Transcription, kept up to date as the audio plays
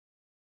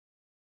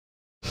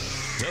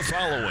The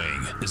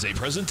following is a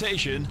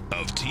presentation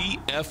of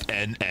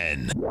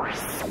TFNN.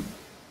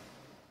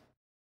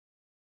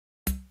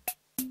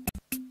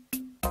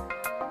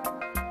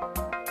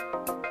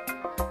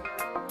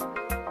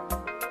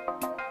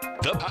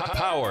 The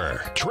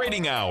Power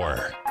Trading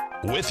Hour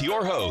with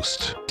your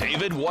host,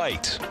 David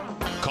White.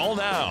 Call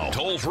now,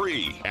 toll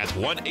free at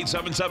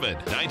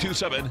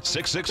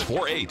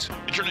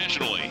 1-877-927-6648.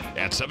 Internationally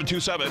at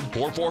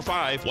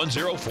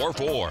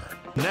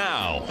 727-445-1044.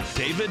 Now,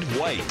 David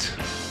White.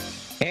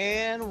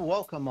 And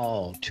welcome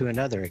all to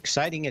another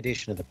exciting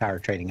edition of the Power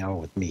Trading Hour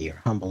with me,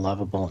 your humble,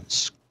 lovable, and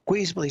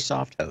squeezably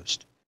soft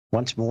host.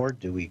 Once more,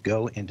 do we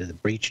go into the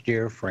breach,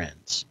 dear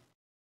friends?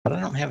 But I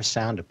don't have a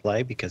sound to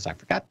play because I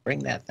forgot to bring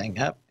that thing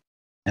up,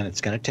 and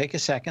it's going to take a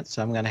second,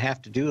 so I'm going to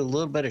have to do a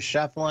little bit of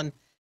shuffling,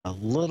 a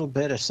little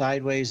bit of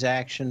sideways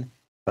action,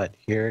 but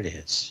here it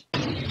is.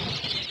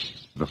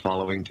 The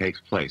following takes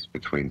place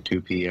between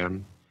 2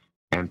 p.m.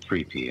 and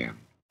 3 p.m.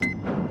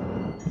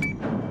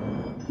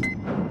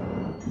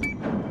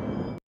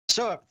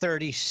 So up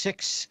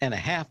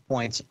 36.5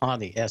 points on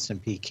the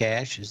S&P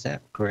cash. Is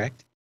that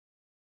correct?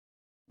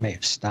 May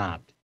have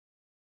stopped.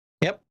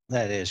 Yep,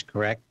 that is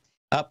correct.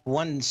 Up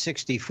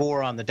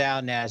 164 on the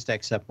Dow.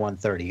 Nasdaq's up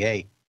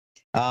 138.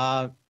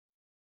 Of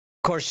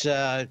course,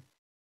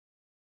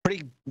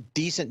 pretty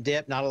decent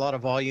dip. Not a lot of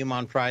volume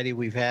on Friday.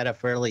 We've had a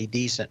fairly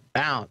decent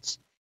bounce.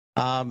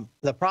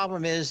 The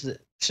problem is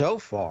that so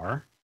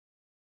far,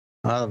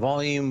 the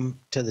volume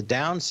to the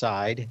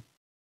downside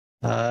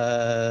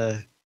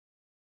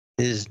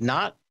is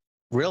not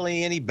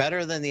really any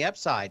better than the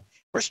upside.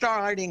 We're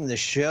starting the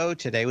show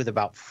today with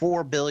about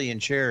 4 billion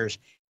shares.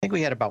 I think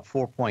we had about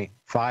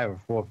 4.5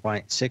 or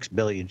 4.6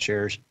 billion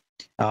shares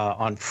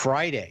on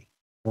Friday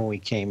when we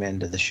came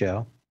into the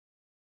show.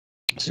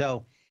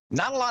 So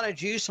not a lot of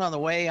juice on the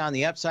way on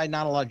the upside,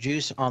 not a lot of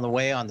juice on the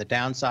way on the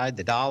downside.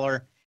 The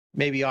dollar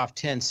maybe off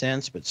 10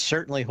 cents, but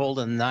certainly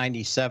holding the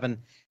 97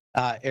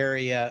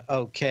 area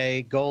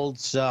okay.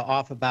 Gold's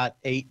off about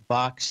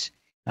 $8.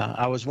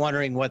 I was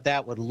wondering what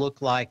that would look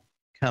like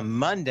come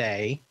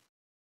Monday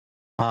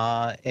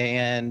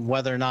and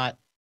whether or not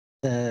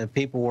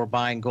people were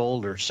buying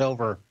gold or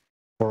silver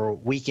for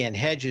weekend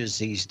hedges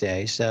these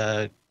days.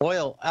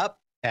 Oil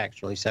up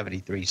actually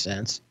 73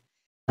 cents,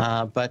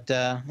 but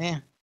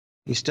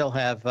you still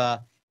have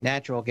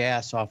natural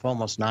gas off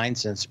almost 9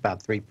 cents,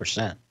 about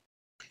 3%.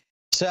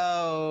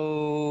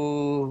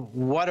 So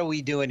what are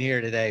we doing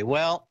here today?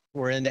 Well,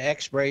 we're into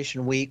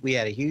expiration week. We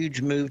had a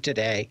huge move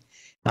today.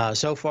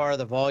 So far,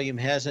 the volume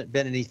hasn't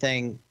been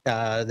anything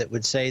that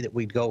would say that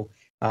we'd go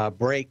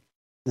break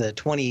the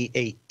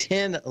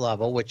 2810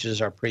 level, which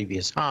is our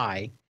previous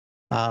high.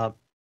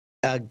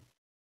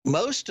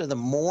 Most of the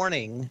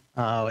morning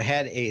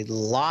had a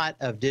lot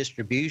of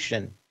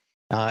distribution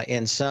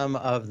in some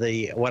of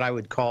the what I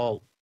would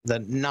call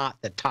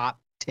not the top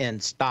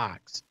 10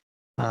 stocks.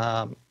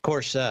 Of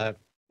course,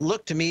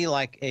 looked to me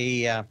like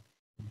a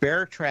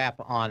bear trap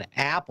on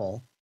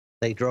Apple.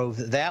 They drove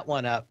that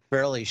one up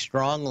fairly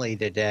strongly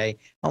today,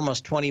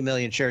 almost 20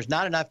 million shares.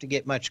 Not enough to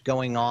get much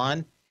going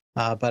on,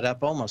 but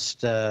up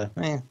almost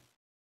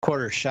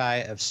quarter shy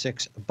of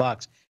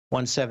 $6,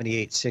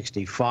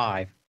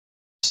 178.65.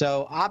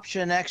 So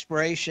option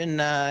expiration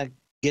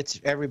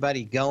gets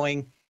everybody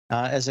going.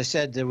 As I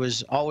said, there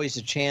was always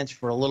a chance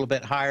for a little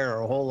bit higher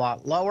or a whole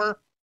lot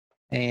lower.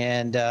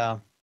 And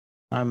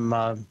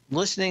I'm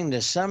listening to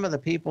some of the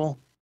people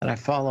that I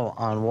follow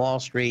on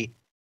Wall Street.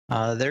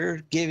 They're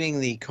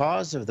giving the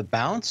cause of the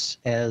bounce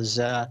as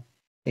a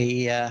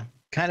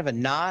kind of a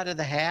nod of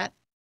the hat,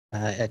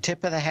 a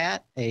tip of the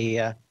hat,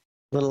 a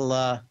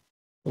little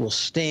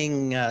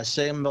sting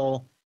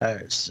signal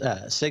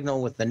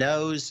with the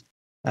nose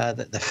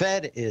that the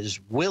Fed is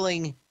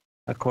willing,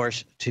 of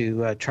course,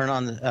 to turn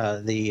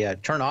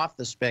off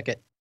the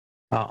spigot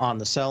on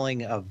the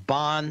selling of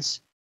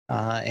bonds,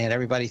 and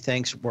everybody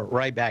thinks we're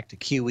right back to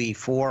QE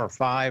 4 or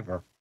 5,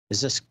 or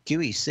is this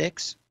QE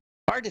 6?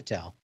 Hard to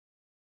tell.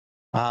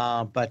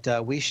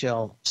 But we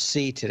shall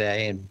see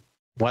today, and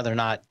whether or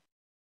not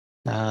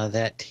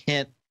that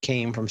hint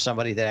came from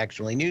somebody that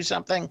actually knew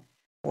something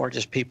or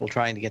just people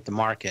trying to get the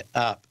market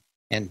up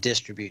and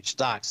distribute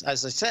stocks.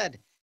 As I said,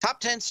 top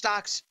 10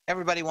 stocks,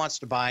 everybody wants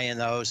to buy in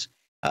those.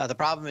 The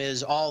problem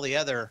is all the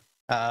other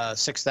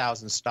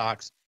 6,000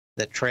 stocks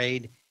that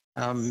trade,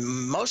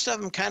 most of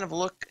them kind of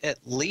look at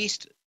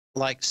least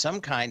like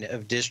some kind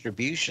of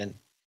distribution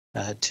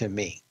to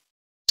me.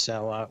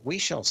 So we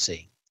shall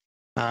see.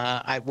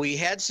 We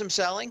had some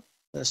selling.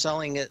 The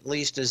selling at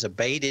least is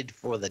abated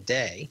for the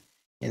day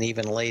and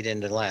even late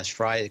into last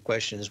Friday. The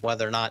question is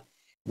whether or not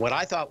what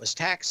I thought was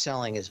tax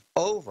selling is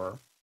over,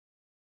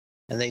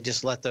 and they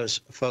just let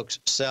those folks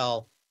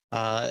sell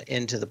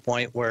into the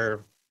point where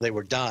they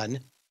were done,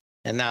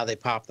 and now they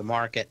pop the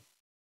market.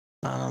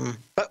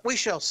 But we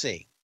shall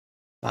see.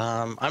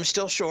 I'm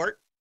still short,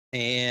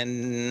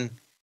 and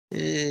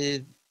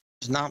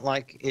it's not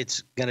like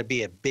it's going to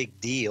be a big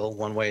deal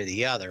one way or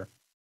the other.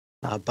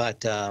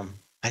 But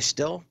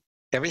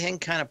everything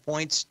kind of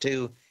points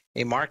to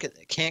a market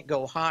that can't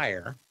go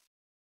higher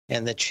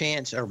and the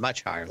chance, or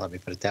much higher, let me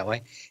put it that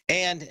way,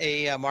 and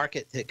a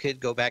market that could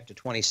go back to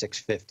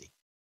 2650.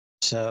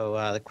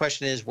 So the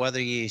question is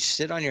whether you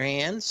sit on your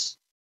hands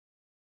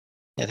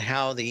and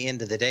how the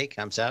end of the day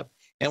comes up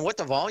and what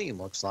the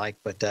volume looks like.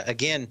 But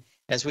again,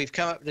 as we've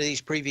come up to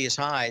these previous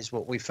highs,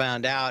 what we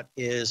found out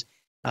is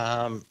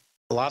a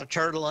lot of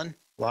turtling,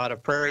 a lot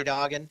of prairie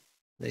dogging.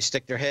 They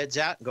stick their heads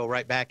out and go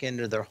right back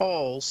into their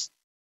holes.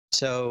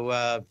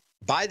 So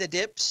buy the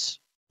dips,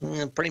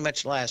 pretty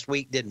much last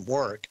week didn't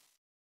work.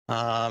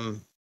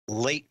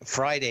 Late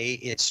Friday,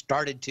 it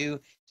started to.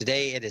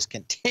 Today, it has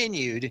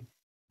continued,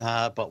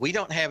 but we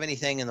don't have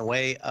anything in the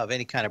way of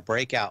any kind of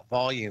breakout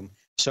volume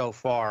so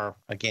far.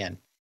 Again,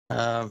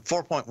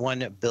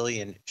 4.1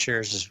 billion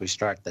shares as we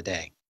start the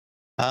day.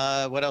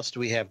 What else do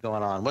we have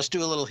going on? Let's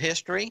do a little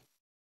history.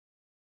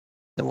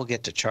 Then we'll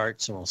get to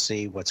charts and we'll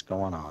see what's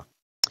going on.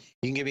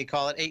 You can give me a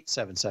call at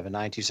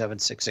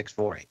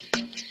 877-927-6648.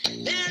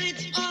 And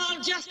it's all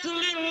just a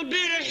little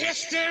bit of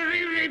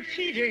history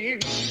repeating.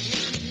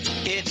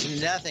 It's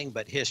nothing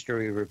but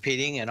history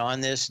repeating. And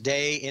on this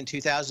day in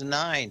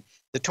 2009,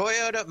 the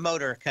Toyota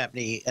Motor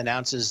Company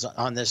announces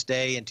on this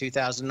day in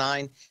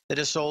 2009 that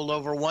it sold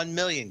over 1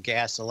 million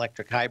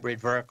gas-electric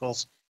hybrid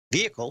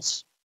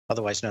vehicles,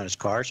 otherwise known as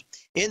cars,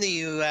 in the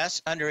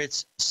U.S. under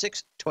its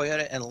 6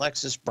 Toyota and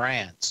Lexus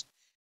brands.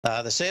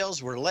 The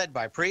sales were led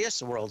by Prius,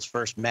 the world's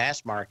first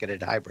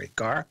mass-marketed hybrid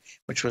car,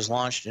 which was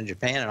launched in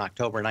Japan in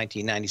October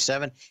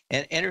 1997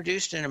 and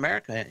introduced in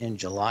America in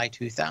July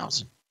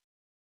 2000.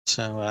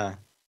 So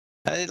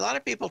a lot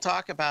of people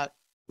talk about,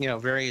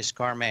 various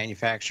car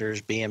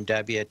manufacturers,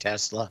 BMW,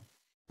 Tesla,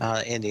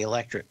 in the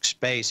electric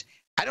space.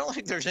 I don't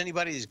think there's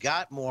anybody who's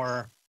got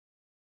more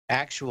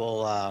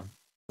actual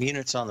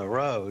units on the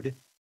road,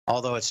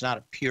 although it's not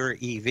a pure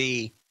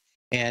EV.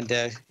 And,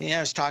 I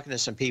was talking to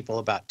some people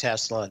about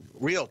Tesla,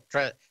 real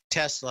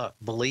Tesla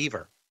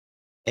believer.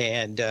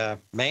 And,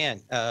 man,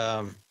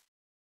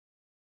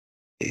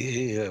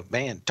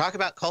 talk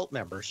about cult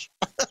members.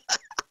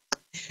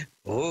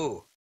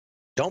 Oh,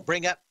 don't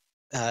bring up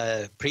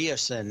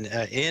Prius and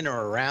in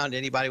or around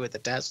anybody with a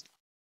Tesla.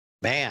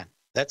 Man,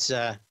 that's,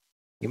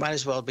 you might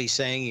as well be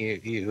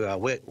saying you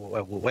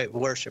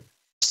worship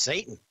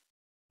Satan.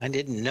 I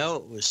didn't know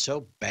it was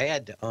so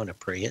bad to own a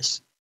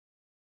Prius.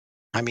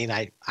 I mean,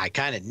 I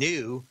kind of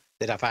knew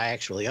that if I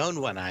actually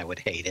owned one, I would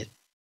hate it.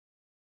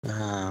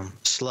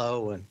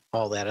 Slow and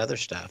all that other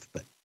stuff.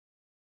 But,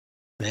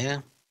 yeah,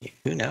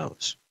 who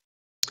knows?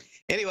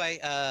 Anyway,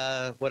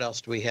 what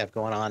else do we have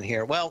going on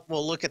here? Well,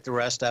 we'll look at the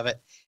rest of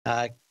it,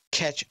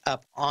 catch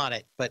up on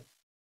it. But,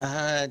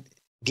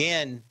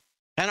 again,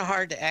 kind of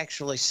hard to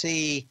actually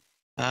see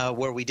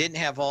where we didn't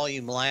have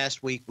volume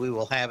last week. We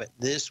will have it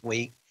this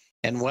week.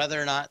 And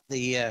whether or not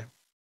the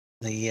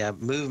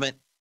movement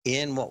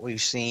in what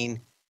we've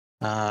seen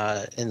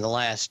in the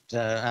last,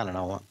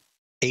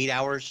 8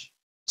 hours,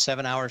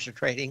 7 hours of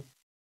trading. I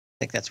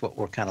think that's what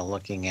we're kind of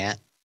looking at.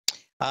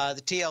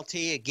 The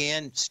TLT,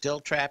 again, still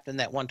trapped in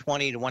that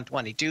 120 to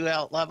 122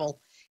 out level.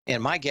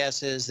 And my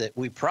guess is that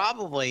we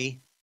probably,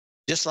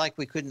 just like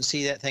we couldn't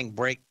see that thing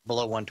break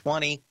below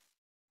 120,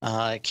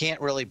 it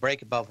can't really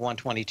break above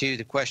 122.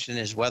 The question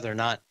is whether or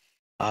not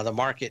the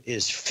market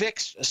is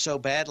fixed so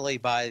badly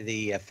by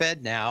the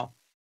Fed now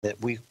that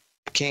we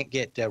can't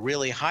get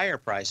really higher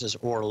prices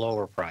or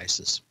lower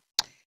prices.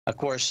 Of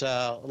course,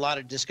 a lot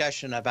of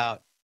discussion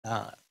about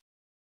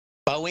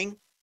Boeing.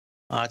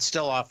 It's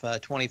still off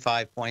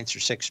 25 points or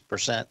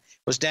 6%.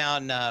 Was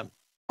down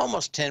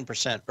almost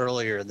 10%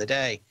 earlier in the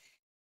day.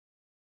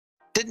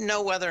 Didn't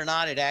know whether or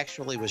not it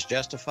actually was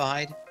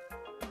justified,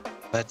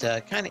 but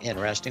kind of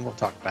interesting. We'll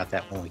talk about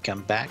that when we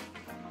come back.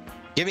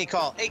 Give me a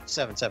call,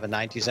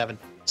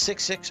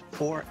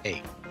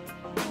 877-927-6648.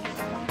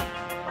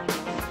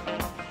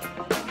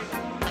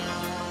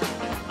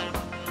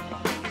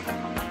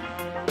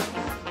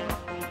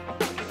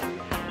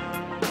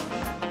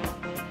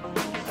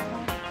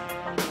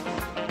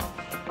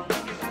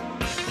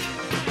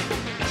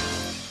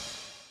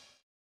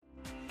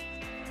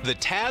 The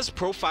TAS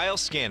Profile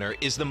Scanner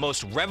is the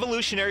most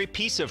revolutionary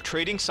piece of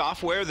trading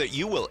software that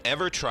you will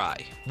ever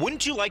try.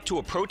 Wouldn't you like to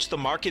approach the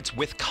markets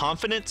with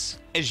confidence?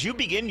 As you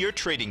begin your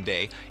trading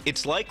day,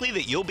 it's likely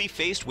that you'll be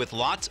faced with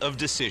lots of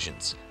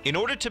decisions. In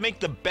order to make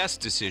the best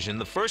decision,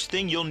 the first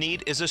thing you'll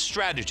need is a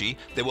strategy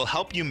that will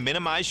help you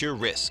minimize your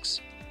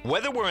risks.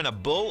 Whether we're in a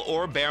bull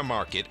or bear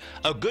market,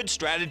 a good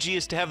strategy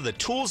is to have the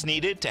tools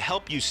needed to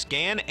help you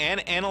scan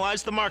and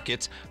analyze the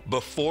markets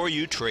before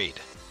you trade.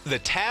 The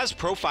TAS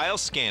Profile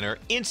Scanner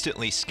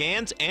instantly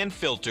scans and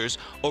filters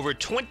over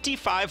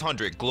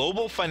 2,500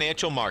 global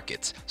financial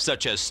markets,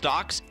 such as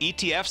stocks,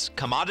 ETFs,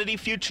 commodity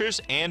futures,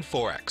 and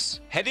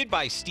Forex. Headed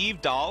by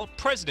Steve Dahl,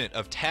 president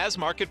of TAS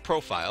Market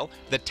Profile,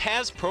 the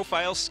TAS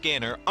Profile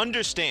Scanner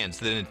understands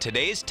that in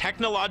today's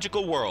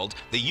technological world,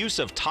 the use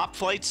of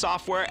top-flight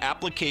software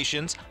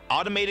applications,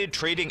 automated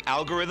trading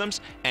algorithms,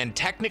 and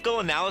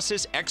technical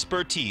analysis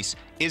expertise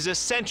is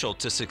essential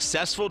to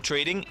successful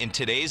trading in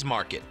today's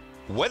market.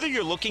 Whether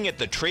you're looking at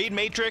the trade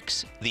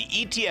matrix, the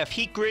ETF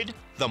heat grid,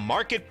 the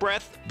market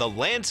breadth, the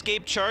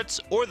landscape charts,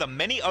 or the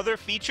many other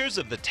features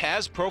of the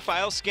TAS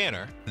Profile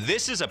Scanner,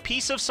 this is a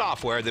piece of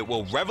software that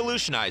will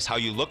revolutionize how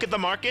you look at the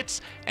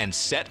markets and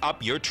set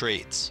up your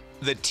trades.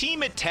 The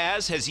team at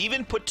TAS has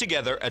even put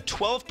together a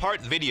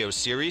 12-part video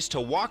series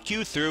to walk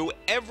you through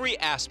every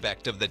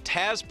aspect of the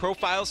TAS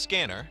Profile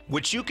Scanner,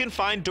 which you can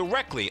find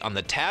directly on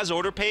the TAS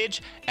order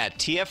page at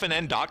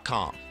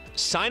TFNN.com.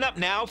 Sign up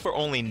now for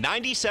only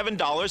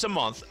 $97 a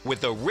month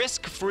with a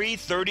risk-free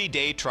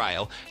 30-day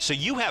trial, so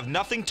you have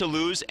nothing to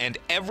lose and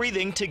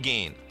everything to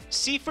gain.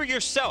 See for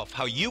yourself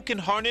how you can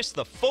harness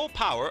the full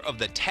power of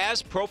the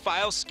TAS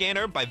Profile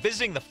Scanner by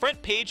visiting the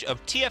front page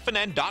of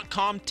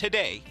TFNN.com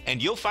today,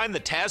 and you'll find the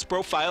TAS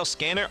Profile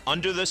Scanner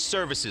under the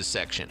Services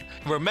section.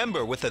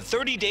 Remember, with a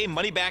 30-day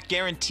money-back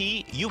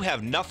guarantee, you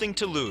have nothing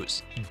to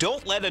lose.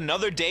 Don't let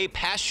another day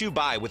pass you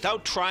by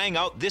without trying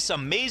out this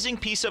amazing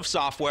piece of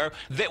software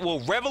that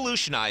will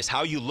revolutionize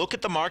how you look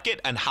at the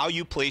market and how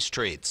you place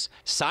trades.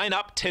 Sign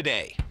up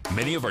today.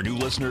 Many of our new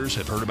listeners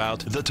have heard about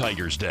the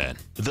Tiger's Den.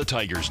 The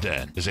Tiger's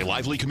Den is a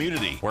lively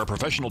community where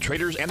professional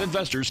traders and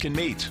investors can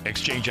meet,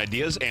 exchange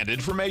ideas and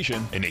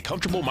information in a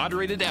comfortable,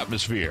 moderated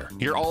atmosphere.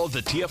 Hear all of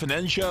the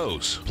TFNN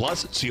shows,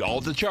 plus see all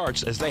of the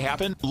charts as they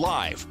happen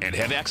live and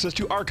have access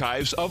to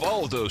archives of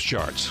all of those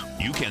charts.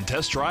 You can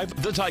test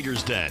drive the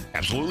Tiger's Den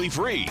absolutely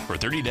free for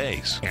 30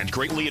 days and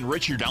greatly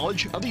enrich your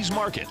knowledge of these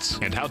markets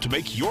and how to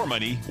make your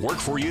money work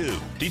for you.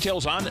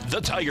 Details on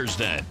the Tiger's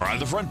Den are on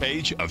the front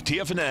page of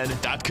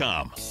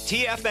TFNN.com.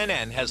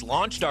 TFNN has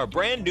launched our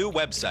brand new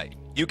website.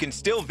 You can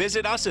still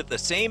visit us at the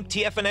same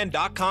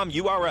TFNN.com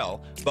URL,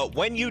 but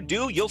when you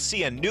do, you'll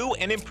see a new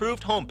and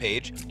improved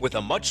homepage with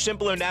a much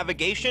simpler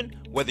navigation,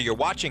 whether you're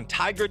watching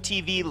Tiger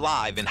TV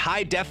live in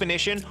high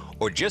definition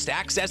or just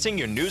accessing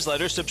your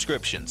newsletter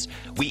subscriptions.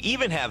 We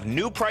even have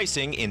new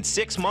pricing in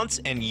 6 months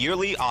and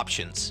yearly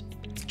options.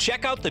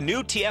 Check out the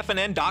new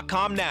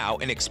TFNN.com now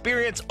and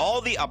experience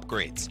all the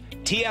upgrades.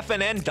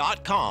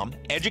 TFNN.com,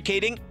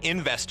 educating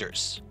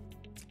investors.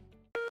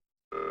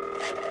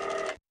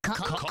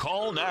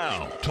 Call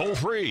now, toll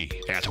free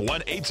at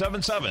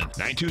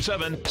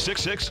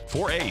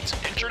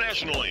 1-877-927-6648.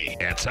 Internationally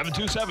at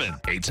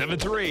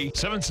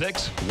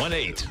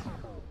 727-873-7618.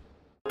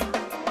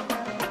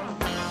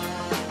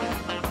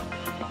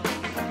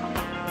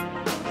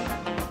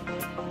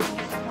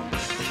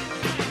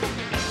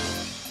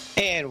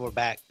 And we're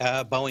back.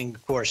 Boeing,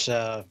 of course,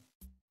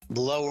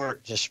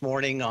 lower this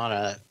morning on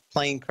a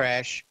plane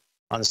crash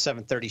on the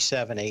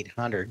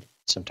 737-800,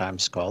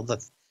 sometimes called the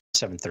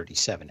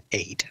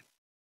 737-8.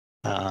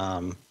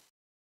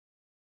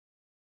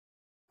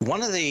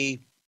 One of the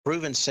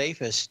proven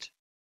safest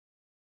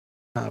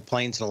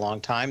planes in a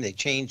long time. They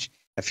changed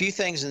a few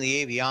things in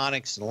the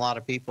avionics, and a lot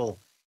of people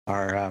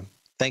are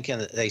thinking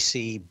that they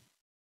see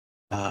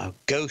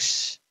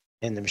ghosts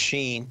in the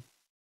machine.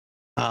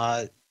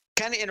 Kind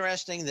of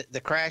interesting that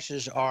the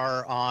crashes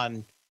are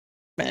on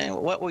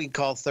what we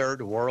call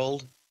third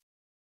world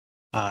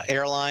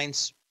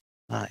airlines,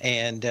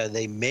 and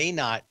they may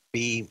not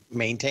be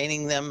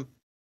maintaining them,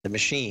 the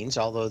machines,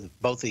 although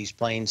both these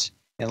planes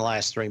in the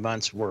last 3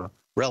 months were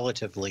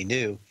relatively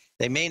new.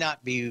 They may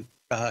not be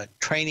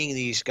training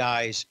these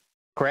guys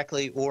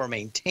correctly or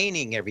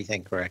maintaining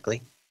everything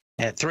correctly.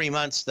 At 3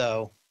 months,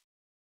 though,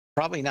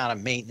 probably not a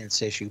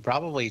maintenance issue,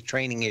 probably a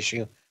training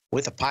issue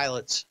with the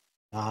pilots,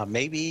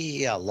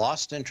 maybe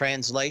lost in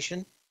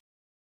translation.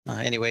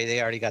 Anyway,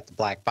 they already got the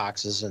black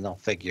boxes and they'll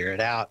figure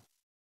it out.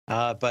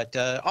 But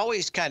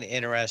always kind of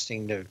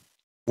interesting to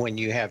when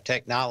you have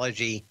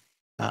technology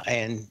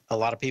and a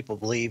lot of people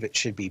believe it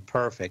should be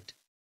perfect,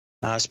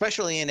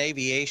 especially in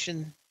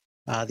aviation.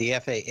 The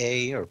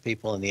FAA, or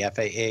people in the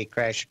FAA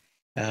crash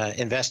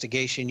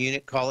investigation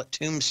unit, call it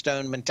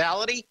tombstone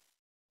mentality,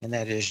 and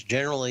that is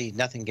generally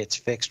nothing gets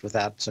fixed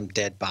without some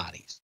dead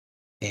bodies.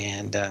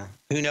 And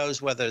who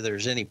knows whether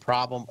there's any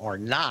problem or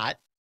not.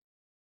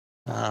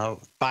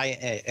 By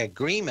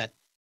agreement,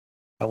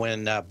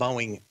 when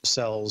Boeing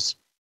sells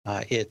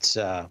its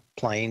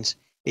planes,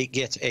 it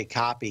gets a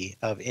copy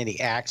of any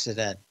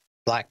accident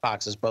black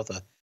boxes, both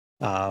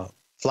a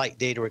flight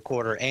data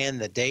recorder and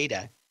the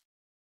data.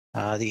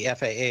 The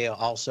FAA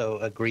also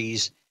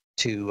agrees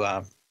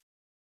to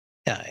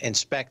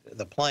inspect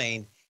the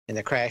plane in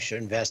the crash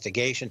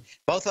investigation.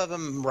 Both of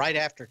them right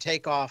after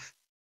takeoff,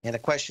 and the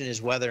question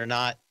is whether or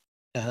not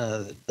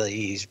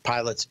these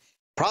pilots,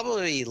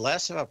 probably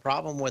less of a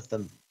problem with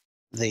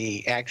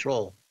the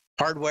actual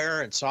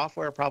hardware and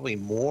software, probably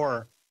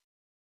more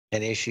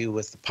an issue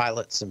with the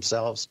pilots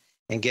themselves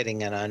and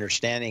getting an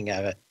understanding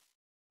of it.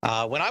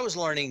 When I was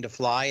learning to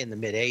fly in the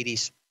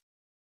mid-'80s,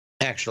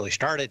 actually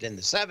started in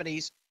the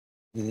 70s,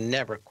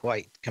 never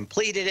quite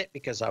completed it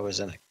because I was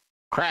in a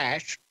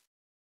crash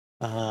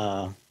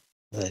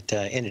that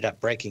ended up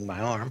breaking my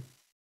arm.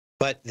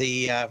 But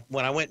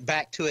when I went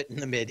back to it in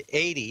the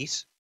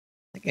mid-'80s,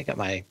 I think I got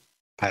my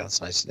pilot's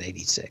license in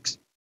 '86.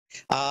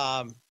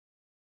 I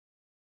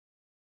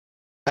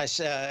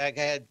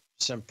had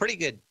some pretty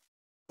good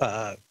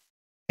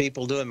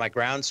people doing my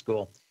ground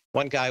school.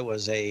 One guy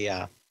was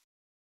a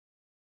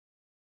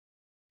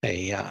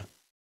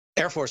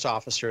Air Force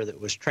officer that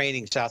was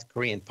training South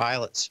Korean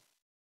pilots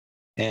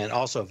and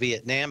also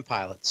Vietnam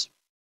pilots.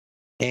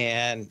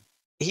 And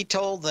he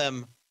told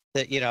them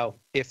that, you know,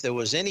 if there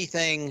was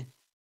anything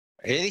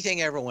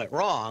ever went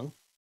wrong,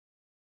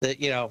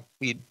 that, you know,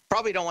 you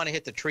probably don't want to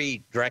hit the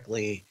tree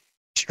directly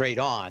straight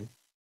on.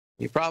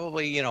 You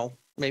probably, you know,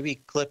 maybe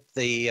clip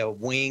the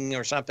wing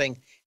or something.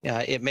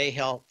 It may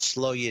help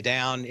slow you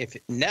down if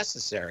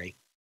necessary.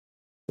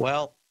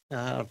 Well,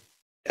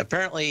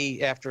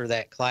 apparently after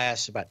that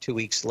class, about 2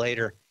 weeks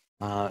later,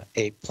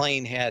 a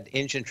plane had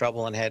engine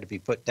trouble and had to be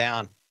put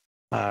down,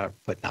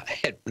 but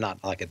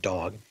not like a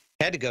dog,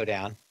 had to go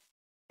down.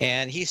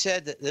 And he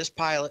said that this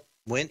pilot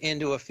went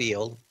into a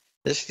field.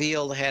 This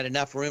field had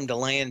enough room to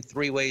land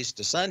 3 ways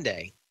to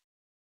Sunday,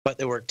 but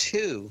there were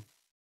 2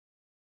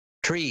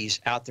 trees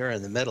out there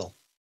in the middle.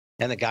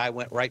 And the guy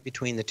went right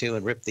between the 2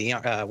 and ripped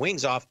the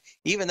wings off,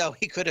 even though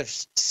he could have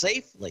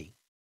safely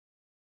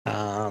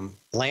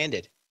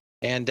landed.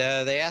 And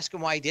they asked him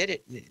why he did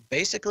it.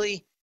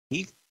 Basically,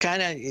 he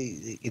kind of,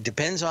 it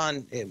depends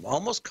on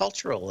almost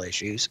cultural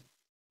issues.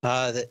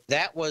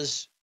 That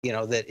was, you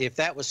know, that if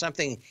that was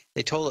something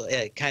they told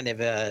kind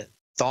of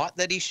thought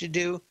that he should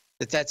do,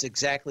 that's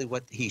exactly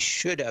what he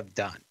should have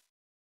done.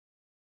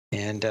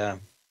 And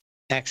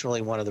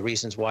actually, one of the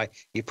reasons why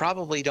you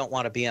probably don't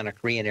want to be on a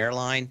Korean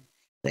airline,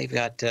 they've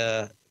got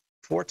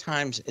 4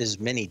 times as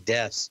many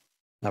deaths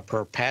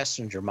per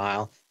passenger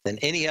mile than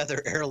any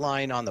other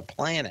airline on the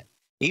planet,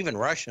 even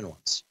Russian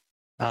ones.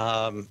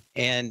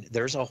 And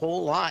there's a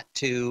whole lot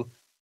to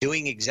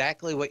doing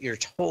exactly what you're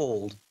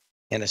told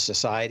in a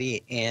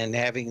society and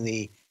having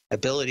the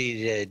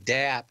ability to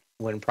adapt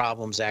when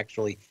problems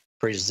actually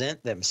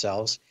present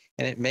themselves.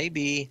 And it may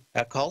be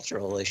a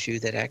cultural issue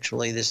that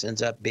actually this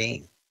ends up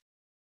being.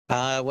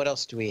 What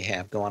else do we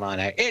have going on?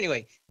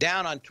 Anyway,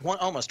 down on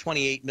almost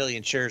 28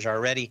 million shares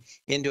already,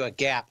 into a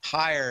gap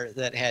higher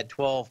that had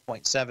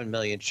 12.7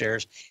 million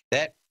shares.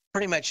 That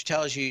pretty much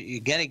tells you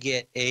you're going to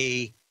get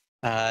a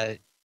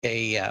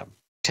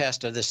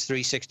test of this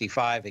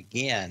 365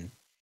 again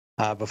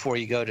before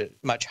you go to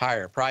much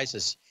higher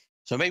prices.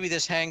 So maybe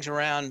this hangs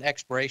around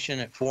expiration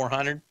at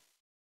 400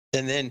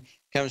 and then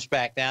comes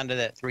back down to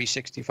that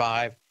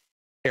 365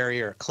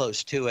 area or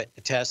close to it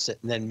to test it,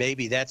 and then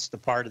maybe that's the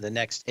part of the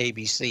next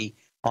ABC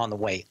on the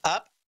way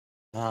up.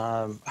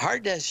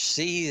 Hard to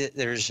see that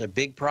there's a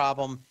big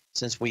problem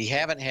since we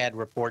haven't had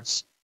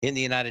reports in the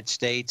United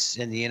States,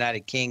 in the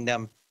United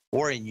Kingdom,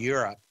 or in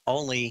Europe,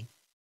 only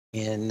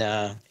in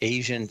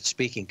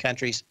Asian-speaking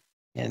countries,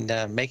 and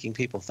making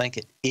people think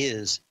it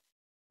is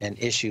an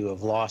issue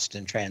of lost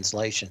in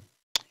translation.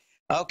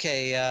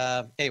 Okay,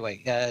 anyway,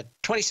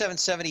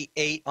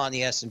 2778 on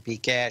the S&P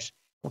cash.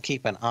 We'll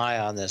keep an eye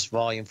on this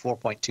volume,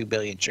 4.2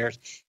 billion shares.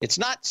 It's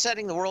not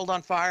setting the world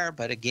on fire,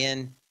 but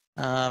again,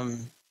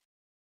 doesn't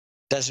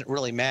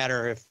really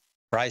matter if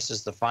price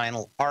is the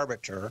final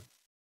arbiter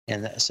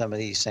in some of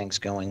these things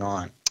going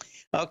on.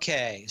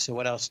 Okay, so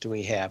what else do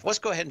we have? Let's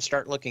go ahead and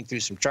start looking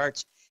through some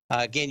charts.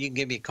 Again, you can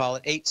give me a call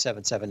at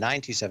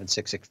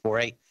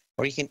 877-927-6648,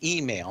 or you can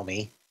email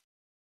me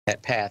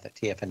at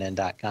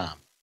path@tfnn.com.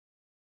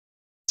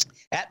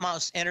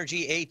 Atmos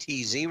Energy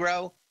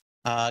AT0.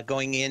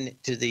 Going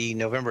into the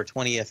November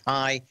 20th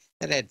high,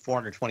 that had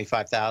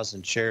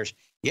 425,000 shares.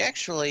 You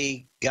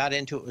actually got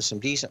into it with some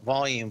decent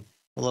volume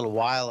a little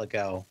while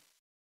ago,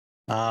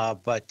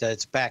 but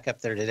it's back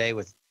up there today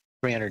with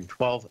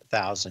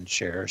 312,000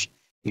 shares.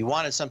 You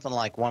wanted something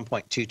like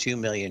 1.22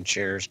 million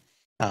shares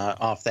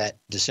off that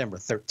December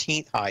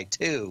 13th high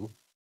too,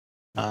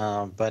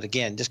 but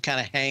again, just kind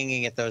of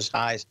hanging at those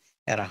highs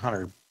at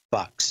 $100.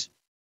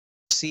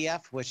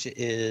 CF, which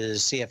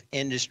is CF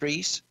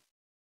Industries,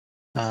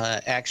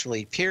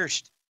 actually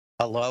pierced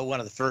a low, one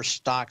of the first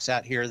stocks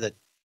out here that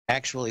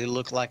actually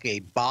looked like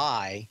a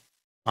buy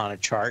on a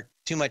chart.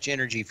 Too much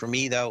energy for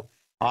me, though,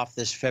 off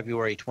this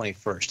February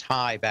 21st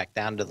high back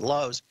down to the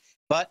lows,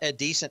 but a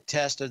decent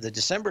test of the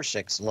December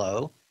 6th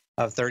low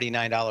of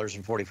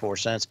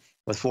 $39.44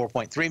 with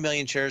 4.3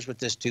 million shares, with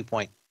this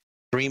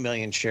 2.3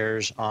 million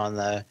shares on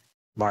the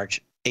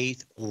March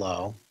 8th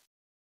low.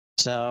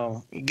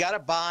 So you got to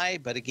buy,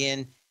 but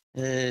again,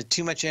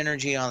 too much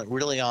energy on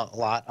really a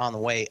lot on the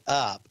way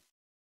up.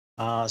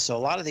 So a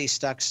lot of these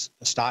stocks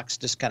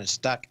just kind of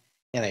stuck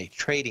in a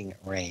trading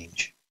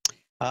range.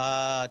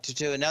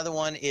 To another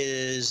one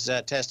is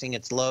testing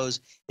its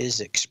lows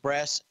is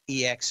Express,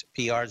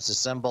 EXPR is the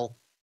symbol,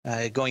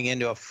 going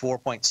into a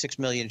 4.6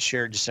 million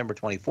share December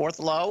 24th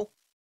low.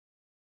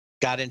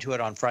 Got into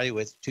it on Friday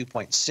with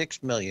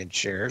 2.6 million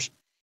shares.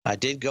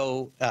 Did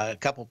go a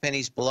couple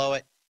pennies below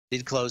it,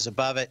 did close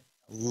above it,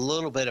 a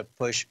little bit of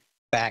push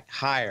back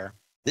higher.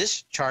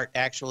 This chart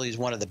actually is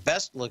one of the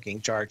best looking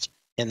charts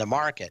in the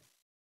market.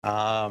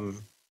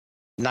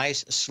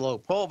 Nice slow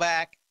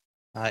pullback.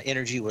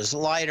 Energy was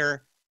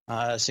lighter.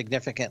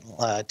 Significant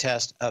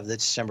test of the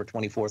December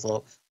 24th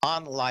low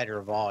on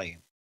lighter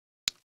volume.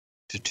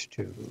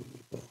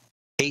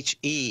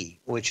 HE,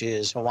 which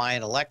is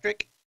Hawaiian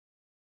Electric,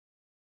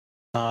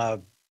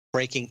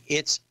 breaking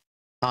its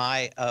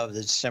high of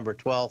the December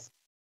 12th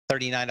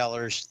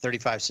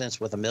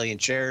 $39.35 with 1 million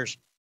shares,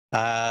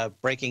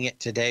 breaking it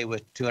today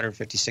with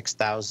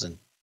 256,000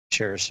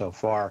 shares so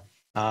far.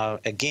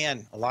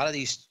 Again, a lot of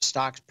these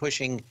stocks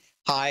pushing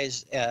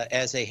highs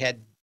as they had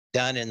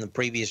done in the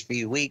previous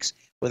few weeks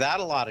without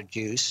a lot of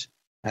juice,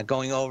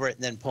 going over it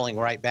and then pulling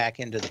right back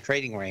into the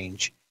trading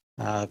range,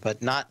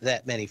 but not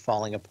that many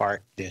falling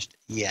apart just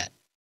yet.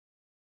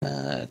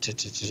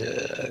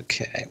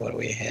 Okay, what do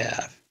we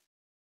have?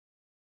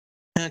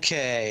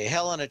 Okay,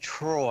 Helen of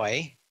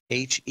Troy,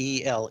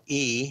 HELE,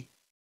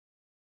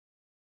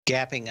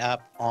 gapping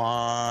up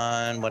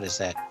on, what is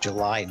that,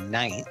 July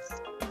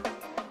 9th,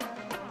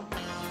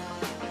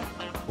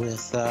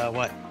 with,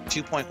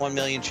 2.1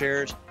 million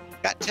shares.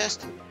 Got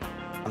tested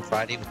on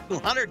Friday with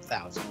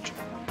 200,000 shares.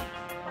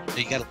 So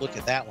you got to look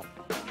at that one.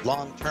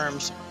 Long-term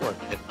support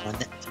at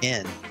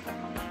 110.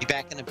 Be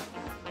back in a bit.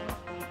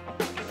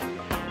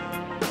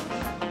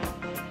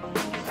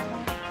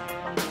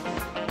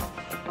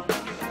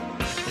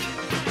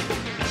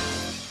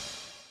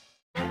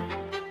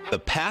 The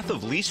Path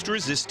of Least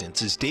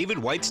Resistance is David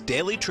White's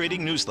daily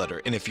trading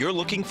newsletter, and if you're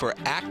looking for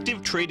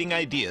active trading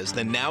ideas,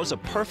 then now's a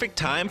perfect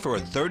time for a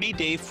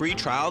 30-day free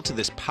trial to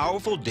this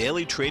powerful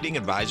daily trading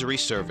advisory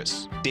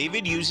service.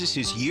 David uses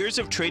his years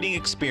of trading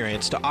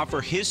experience to offer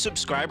his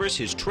subscribers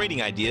his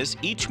trading ideas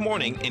each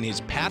morning in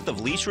his Path of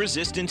Least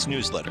Resistance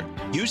newsletter.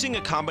 Using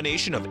a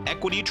combination of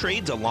equity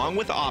trades along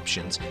with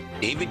options,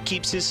 David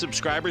keeps his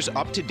subscribers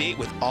up to date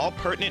with all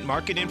pertinent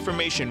market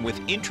information with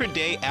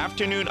intraday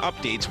afternoon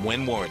updates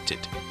when warranted.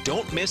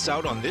 Don't miss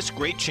out on this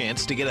great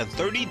chance to get a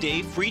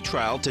 30-day free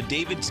trial to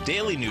David's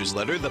daily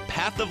newsletter, The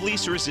Path of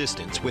Least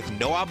Resistance, with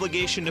no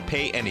obligation to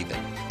pay anything.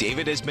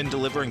 David has been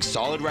delivering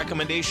solid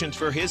recommendations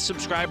for his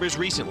subscribers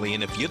recently,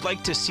 and if you'd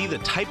like to see the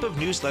type of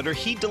newsletter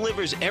he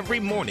delivers every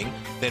morning,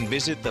 then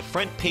visit the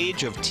front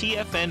page of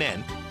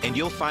TFNN and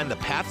you'll find the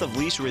Path of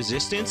Least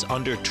Resistance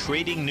under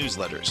Trading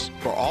Newsletters.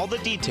 For all the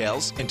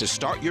details and to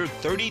start your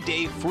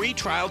 30-day free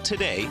trial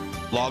today,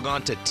 log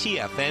on to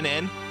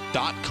TFNN.com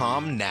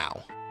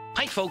now.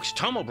 Hi folks,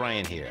 Tom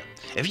O'Brien here.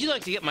 If you'd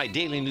like to get my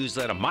daily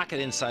newsletter, Market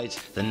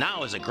Insights, then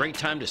now is a great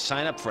time to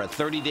sign up for a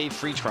 30-day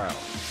free trial.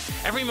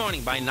 Every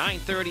morning by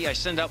 9:30, I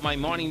send out my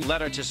morning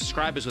letter to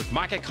subscribers with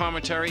market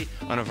commentary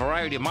on a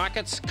variety of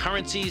markets,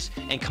 currencies,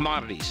 and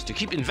commodities to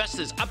keep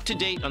investors up to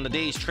date on the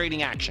day's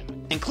trading action.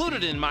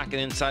 Included in Market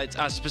Insights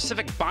are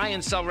specific buy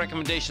and sell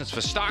recommendations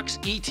for stocks,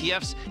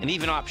 ETFs, and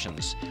even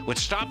options, with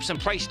stops and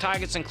price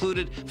targets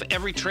included for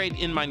every trade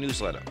in my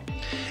newsletter.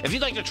 If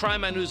you'd like to try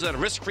my newsletter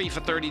risk-free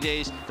for 30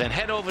 days, then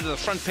head over to the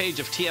front page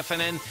of TFNN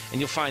and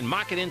you'll find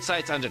Market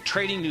Insights under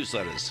Trading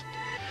Newsletters.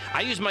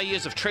 I use my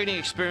years of trading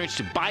experience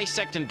to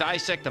bisect and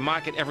dissect the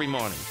market every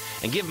morning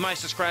and give my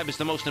subscribers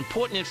the most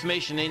important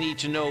information they need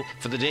to know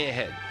for the day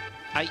ahead.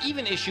 I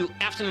even issue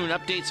afternoon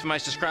updates for my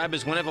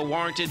subscribers whenever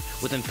warranted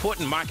with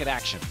important market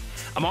action.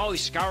 I'm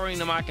always scouring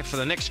the market for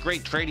the next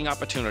great trading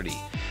opportunity.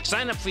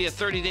 Sign up for your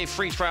 30-day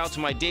free trial to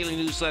my daily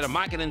newsletter,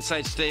 Market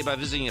Insights, today by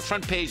visiting the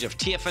front page of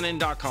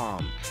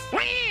TFNN.com.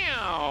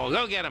 Wow!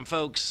 Go get 'em,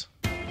 folks!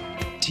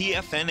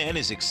 TFNN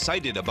is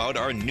excited about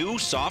our new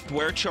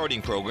software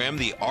charting program,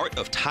 The Art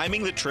of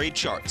Timing the Trade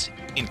Charts.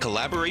 In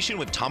collaboration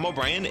with Tom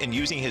O'Brien and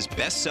using his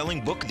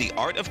best-selling book, The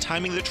Art of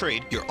Timing the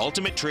Trade, Your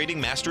Ultimate Trading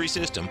Mastery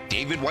System,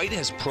 David White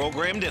has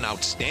programmed an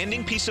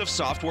outstanding piece of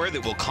software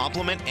that will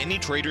complement any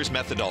trader's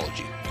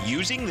methodology.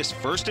 Using this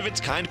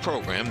first-of-its-kind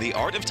program, The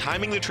Art of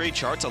Timing the Trade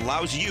Charts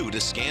allows you to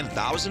scan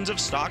thousands of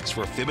stocks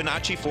for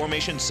Fibonacci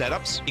formation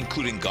setups,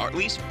 including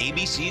Gartley's,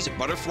 ABC's,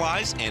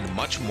 butterflies, and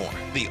much more.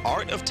 The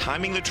Art of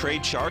Timing the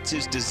Trade Charts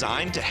is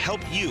designed to help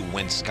you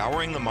when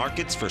scouring the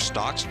markets for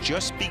stocks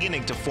just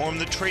beginning to form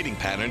the trading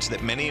patterns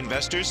that many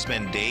investors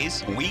spend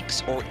days,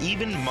 weeks, or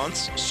even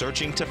months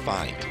searching to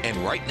find. And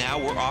right now,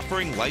 we're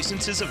offering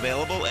licenses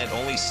available at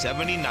only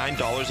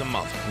 $79 a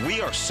month.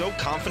 We are so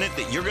confident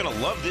that you're going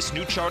to love this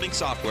new charting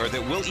software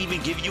that will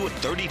even give you a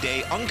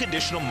 30-day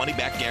unconditional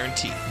money-back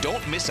guarantee.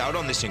 Don't miss out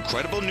on this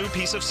incredible new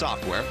piece of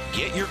software.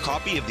 Get your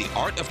copy of The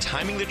Art of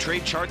Timing the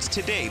Trade Charts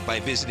today by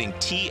visiting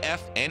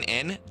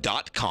TFNN.com.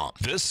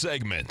 This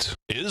segment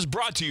is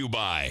brought to you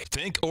by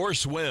Think or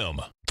Swim.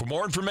 For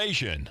more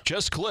information,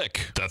 just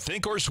click the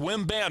Think or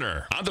Swim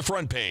banner on the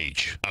front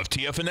page of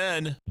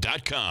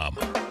TFNN.com.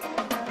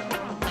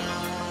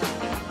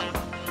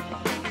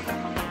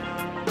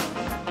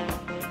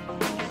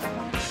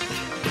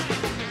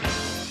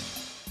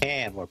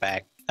 And we're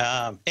back.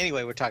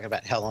 Anyway, we're talking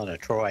about Helen of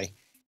Troy.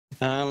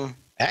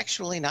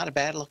 Actually, not a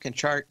bad-looking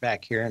chart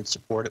back here in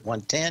support at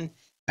 110.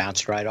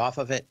 Bounced right off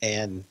of it,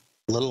 and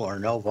little or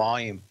no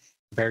volume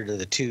compared to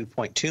the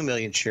 2.2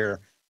 million share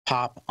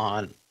pop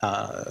on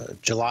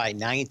July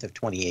 9th of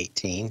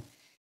 2018.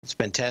 It's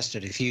been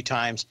tested a few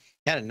times.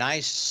 Had a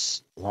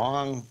nice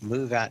long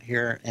move out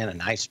here and a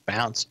nice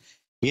bounce.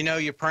 You know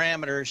your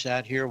parameters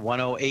out here,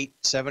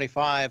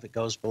 108.75. It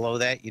goes below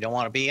that, you don't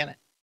want to be in it.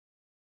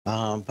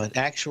 But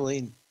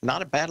actually,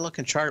 not a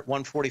bad-looking chart.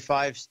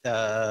 145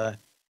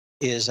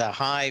 is a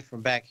high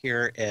from back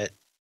here at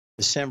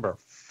December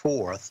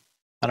 4th.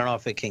 I don't know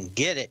if it can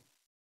get it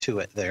to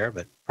it there,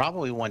 but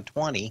probably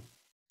 120.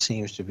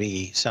 seems to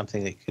be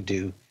something that could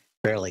do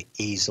fairly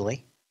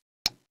easily.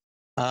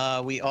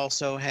 We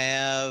also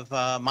have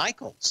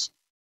Michael's,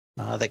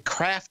 the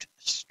craft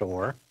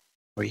store,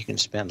 where you can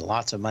spend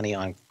lots of money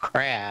on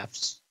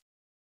crafts.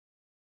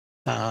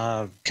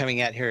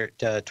 Coming out here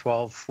at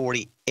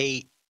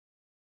 1248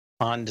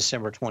 on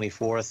December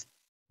 24th.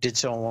 Did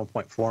so on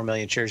 1.4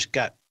 million shares.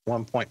 Got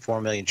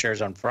 1.4 million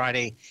shares on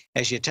Friday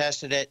as you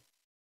tested it.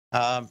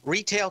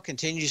 Retail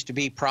continues to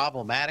be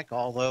problematic,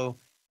 although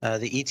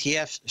the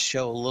ETFs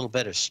show a little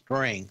bit of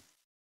strength,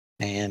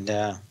 and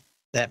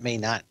that may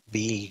not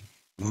be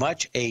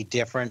much a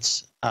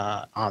difference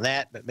on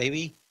that, but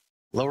maybe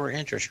lower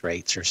interest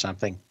rates or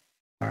something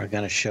are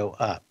going to show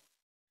up.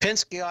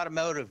 Penske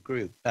Automotive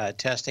Group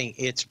testing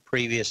its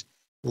previous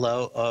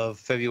low of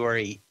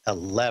February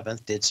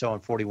 11th, did so on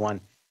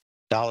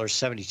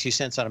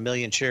 $41.72 on a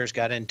million shares,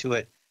 got into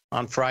it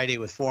on Friday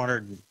with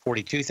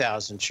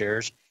 442,000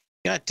 shares.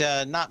 Got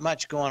not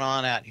much going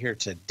on out here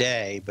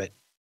today, but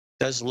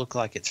does look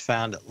like it's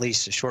found at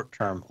least a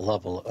short-term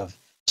level of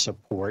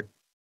support.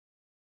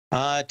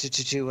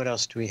 What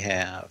else do we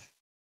have?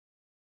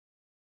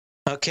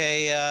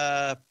 Okay,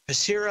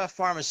 Pacira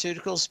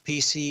Pharmaceuticals,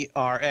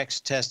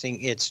 PCRX,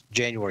 testing its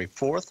January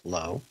 4th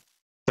low,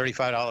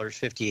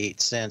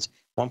 $35.58,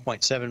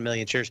 1.7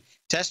 million shares.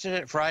 Tested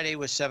it Friday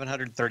with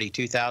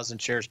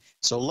 732,000 shares,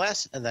 so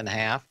less than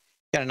half.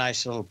 Got a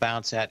nice little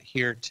bounce out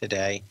here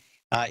today.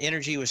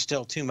 Energy was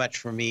still too much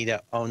for me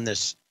to own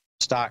this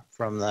stock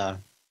from the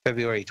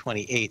February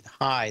 28th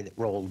high that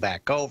rolled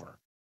back over.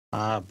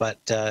 But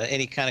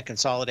any kind of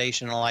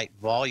consolidation and light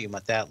volume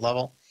at that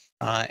level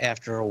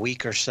after a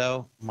week or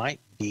so might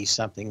be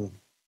something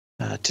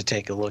to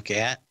take a look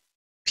at.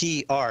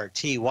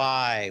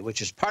 PRTY,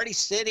 which is Party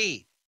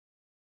City.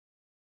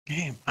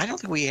 I don't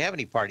think we have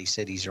any Party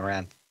Cities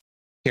around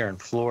here in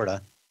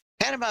Florida.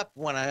 Had them up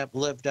when I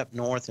lived up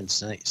north in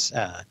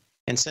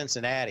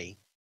Cincinnati,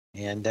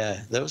 and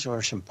those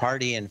were some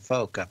partying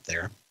folk up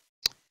there.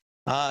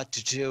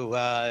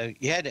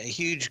 You had a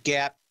huge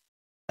gap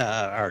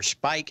or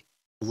spike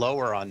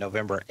lower on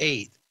November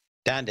 8th,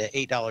 down to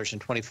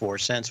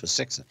 $8.24 with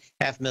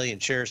 6.5 million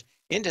shares.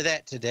 Into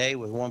that today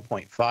with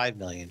 1.5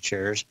 million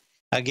shares.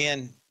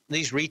 Again,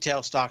 these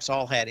retail stocks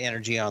all had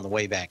energy on the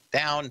way back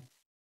down.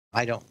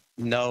 I don't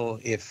know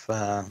if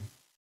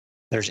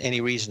there's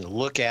any reason to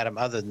look at them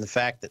other than the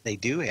fact that they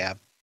do have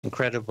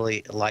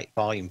incredibly light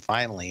volume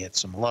finally at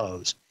some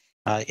lows.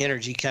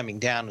 Energy coming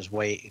down is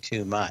way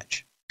too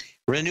much.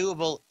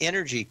 Renewable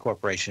Energy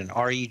Corporation,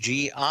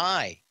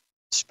 REGI,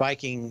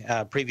 spiking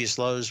previous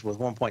lows with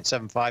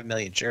 1.75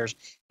 million shares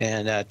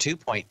and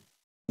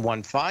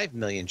 2.15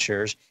 million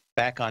shares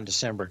back on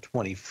December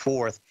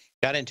 24th.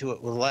 Got into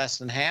it with less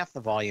than half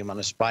the volume on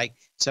a spike,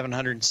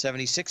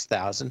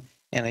 776,000,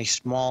 and a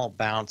small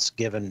bounce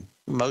given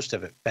most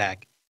of it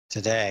back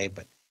today.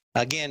 But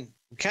again,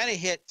 we kind of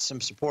hit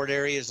some support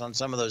areas on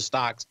some of those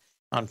stocks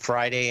on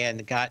Friday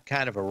and got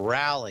kind of a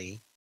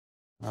rally,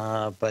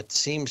 but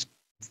seems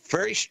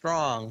very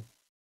strong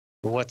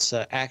for what's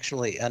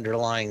actually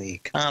underlying the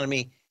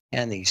economy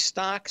and these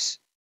stocks.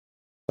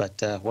 But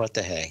what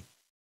the hey?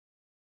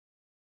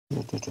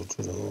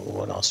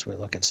 What else are we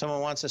looking?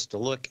 Someone wants us to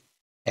look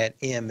at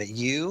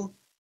MU,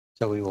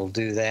 so we will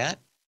do that.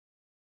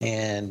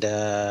 And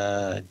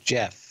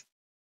Jeff,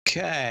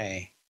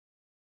 okay.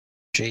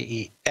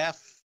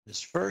 JEF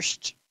is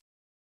first.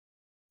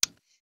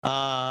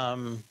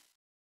 Let's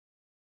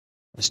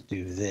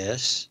do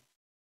this.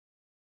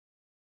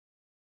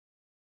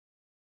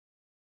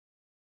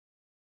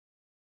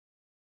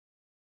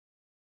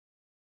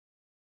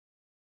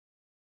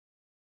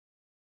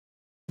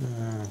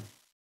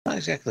 Not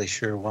exactly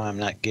sure why I'm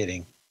not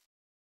getting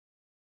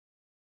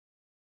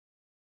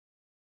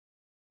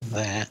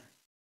that.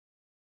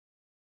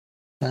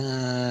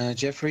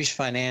 Jefferies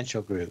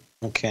Financial Group.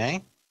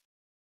 Okay.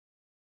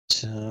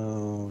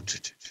 So,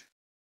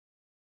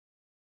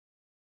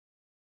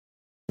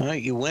 all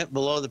right, you went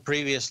below the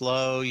previous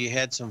low. You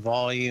had some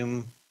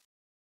volume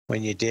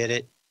when you did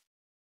it.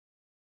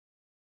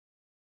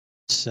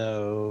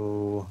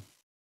 So,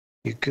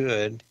 you're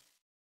good.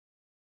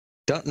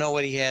 Don't know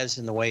what he has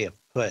in the way of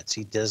puts.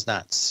 He does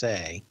not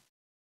say.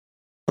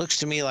 Looks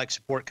to me like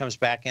support comes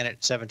back in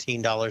at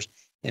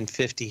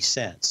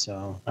 $17.50.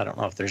 So I don't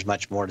know if there's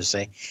much more to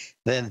say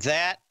than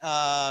that.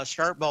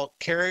 Starbolt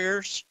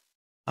Carriers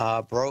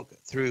broke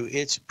through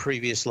its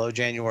previous low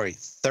January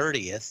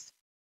 30th,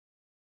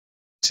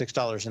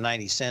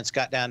 $6.90.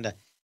 Got down to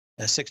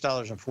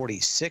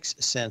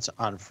 $6.46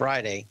 on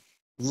Friday.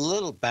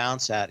 Little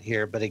bounce out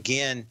here, but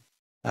again,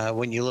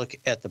 when you look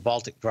at the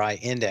Baltic Dry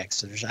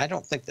Index, I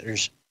don't think I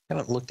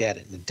haven't looked at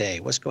it in a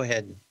day. Let's go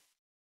ahead and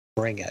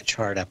bring a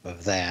chart up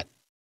of that.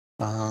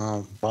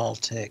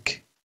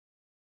 Baltic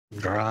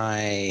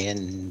Dry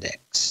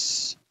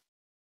Index.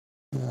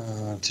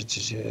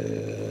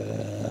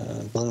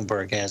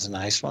 Bloomberg has a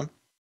nice one.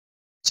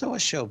 So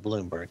let's show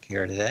Bloomberg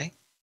here today.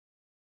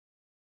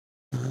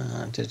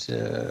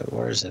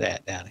 Where is it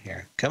at down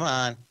here? Come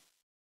on.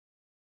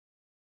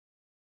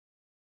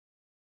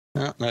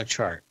 Oh, no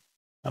chart.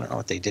 I don't know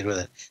what they did with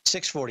it.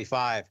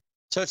 645.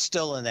 So it's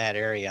still in that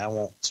area. I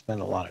won't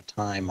spend a lot of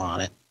time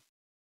on it.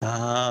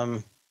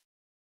 But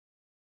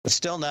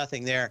still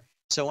nothing there.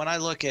 So when I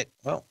look at,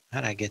 well,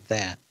 how did I get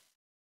that?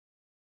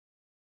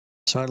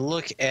 So I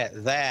look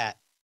at that,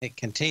 it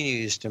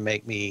continues to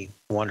make me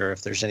wonder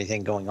if there's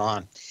anything going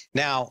on.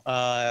 Now,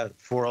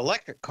 for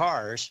electric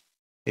cars,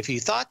 if you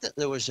thought that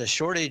there was a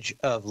shortage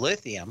of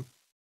lithium,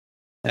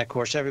 and of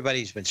course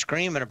everybody's been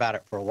screaming about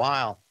it for a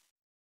while,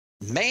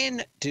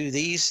 man, do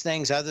these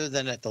things, other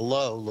than at the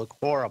low, look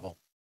horrible.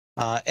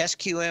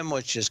 SQM,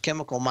 which is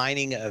Chemical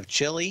Mining of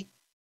Chile,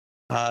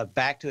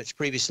 back to its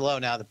previous low.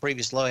 Now, the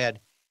previous low had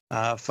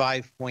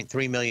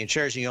 5.3 million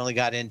shares, and you only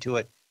got into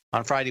it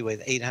on Friday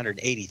with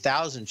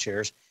 880,000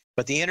 shares.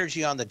 But the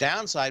energy on the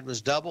downside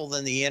was double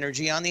than the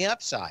energy on the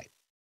upside.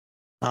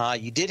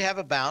 You did have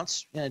a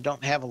bounce, and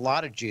don't have a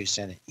lot of juice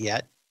in it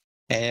yet.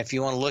 And if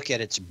you want to look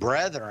at its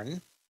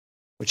brethren,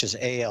 which is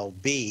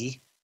ALB,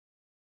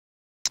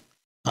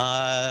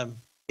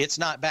 it's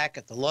not back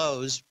at the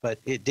lows, but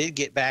it did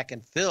get back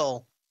and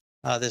fill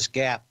this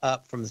gap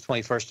up from the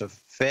 21st of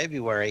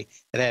February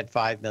that had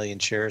 5 million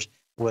shares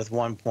with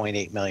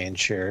 1.8 million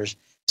shares.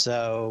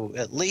 So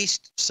at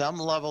least some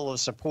level of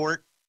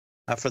support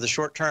for the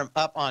short term,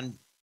 up on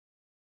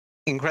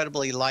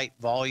incredibly light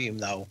volume,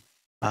 though.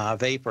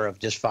 Vapor of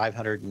just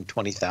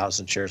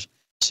 520,000 shares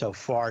so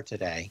far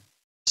today.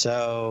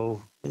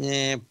 So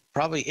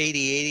probably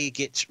 80.80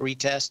 gets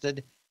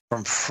retested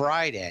from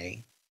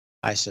Friday,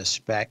 I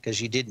suspect,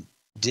 because you did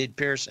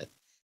pierce it.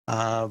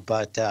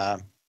 But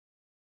none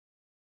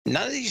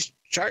of these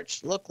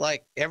charts look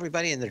like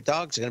everybody and their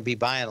dogs are going to be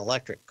buying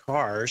electric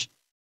cars,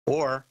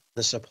 or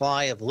the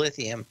supply of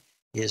lithium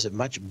is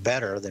much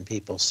better than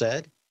people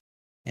said.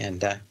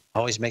 And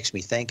always makes me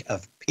think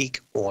of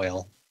peak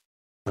oil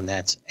when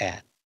that's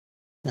at.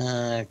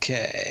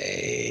 Okay,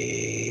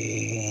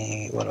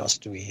 what else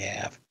do we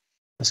have?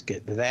 Let's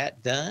get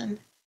that done.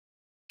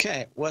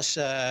 Okay, what's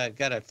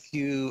got a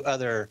few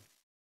other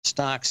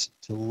stocks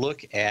to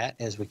look at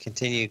as we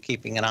continue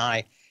keeping an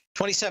eye.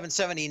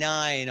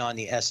 2779 on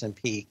the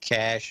S&P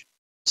cash.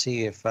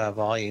 See if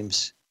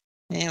volumes,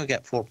 we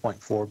got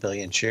 4.4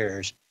 billion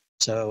shares.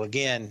 So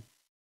again,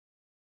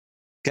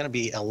 going to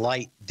be a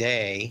light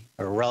day,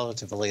 or a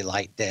relatively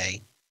light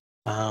day,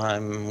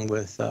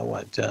 with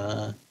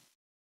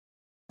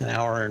an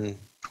hour and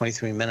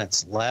 23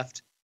 minutes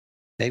left,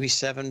 maybe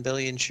 7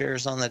 billion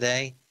shares on the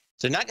day.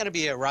 So not going to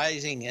be a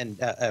rousing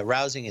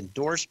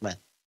endorsement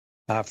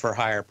for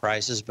higher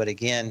prices, but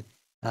again,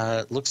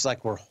 it looks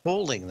like we're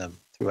holding them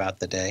throughout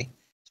the day.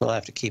 So we'll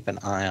have to keep an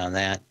eye on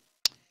that.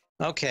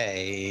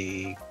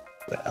 Okay,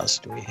 what else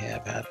do we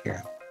have out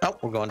here? Oh,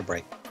 we're going to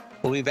break.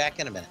 We'll be back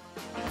in a minute.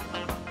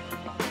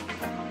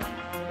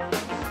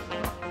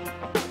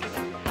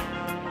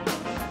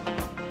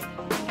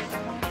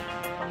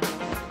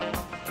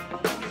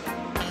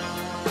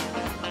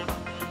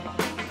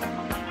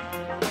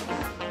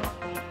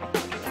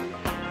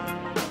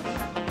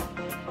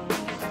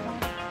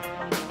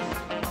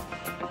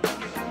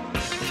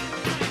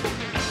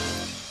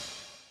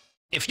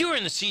 If you're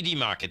in the CD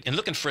market and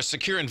looking for a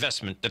secure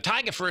investment, the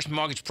Tiger First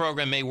Mortgage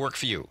Program may work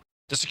for you.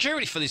 The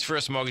security for these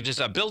first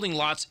mortgages are building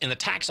lots in the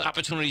Tax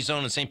Opportunity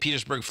Zone in St.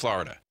 Petersburg,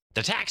 Florida.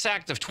 The Tax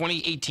Act of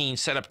 2018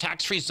 set up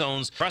tax-free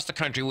zones across the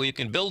country where you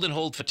can build and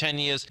hold for 10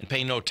 years and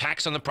pay no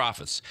tax on the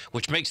profits,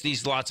 which makes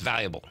these lots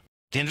valuable.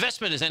 The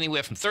investment is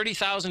anywhere from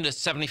 $30,000 to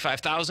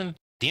 $75,000.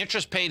 The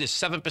interest paid is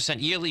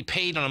 7% yearly,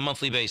 paid on a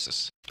monthly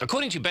basis.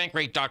 According to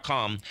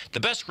Bankrate.com, the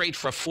best rate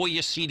for a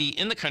 4-year CD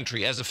in the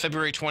country as of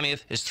February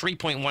 20th is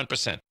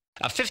 3.1%.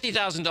 A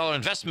 $50,000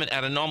 investment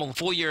at a normal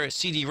 4-year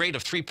CD rate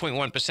of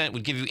 3.1%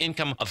 would give you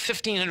income of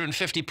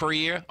 $1,550 per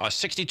year, or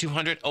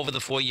 $6,200 over the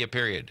 4-year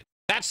period.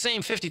 That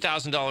same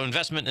 $50,000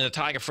 investment in the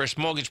Tiger First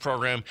Mortgage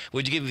Program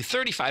would give you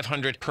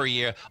 $3,500 per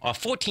year, or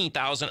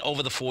 $14,000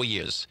 over the 4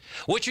 years.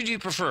 Which would you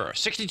prefer,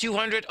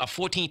 $6,200 or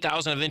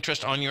 $14,000 of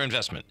interest on your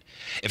investment?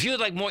 If you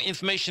would like more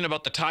information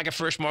about the Tiger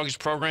First Mortgage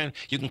Program,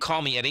 you can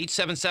call me at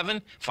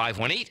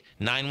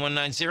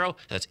 877-518-9190.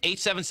 That's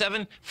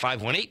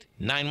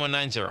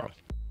 877-518-9190.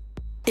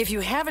 If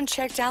you haven't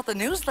checked out the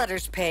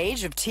newsletters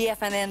page of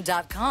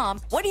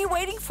TFNN.com, what are you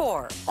waiting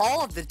for?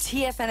 All of the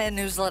TFNN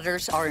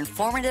newsletters are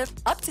informative,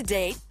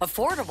 up-to-date,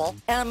 affordable,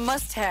 and a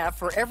must-have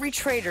for every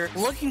trader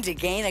looking to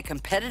gain a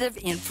competitive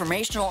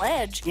informational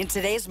edge in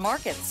today's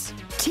markets.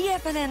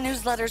 TFNN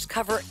newsletters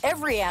cover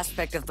every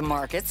aspect of the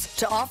markets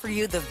to offer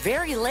you the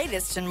very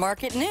latest in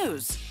market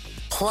news.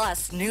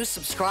 Plus, new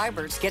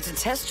subscribers get to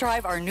test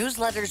drive our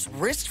newsletters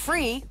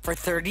risk-free for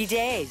 30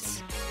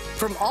 days.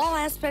 From all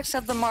aspects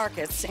of the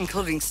markets,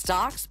 including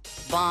stocks,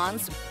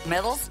 bonds,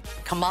 metals,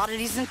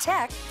 commodities, and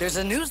tech, there's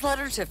a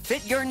newsletter to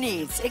fit your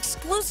needs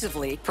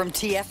exclusively from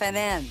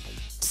TFNN.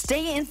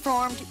 Stay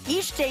informed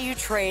each day you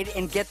trade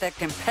and get that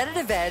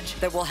competitive edge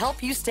that will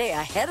help you stay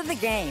ahead of the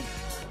game.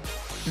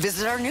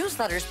 Visit our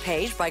newsletters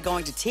page by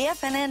going to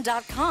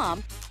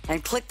TFNN.com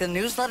and click the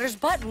newsletters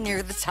button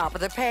near the top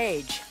of the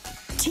page.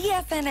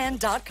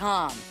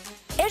 TFNN.com,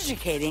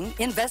 educating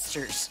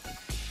investors.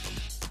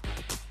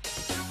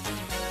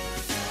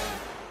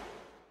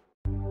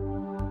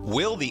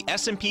 Will the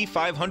S&P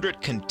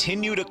 500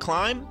 continue to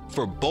climb?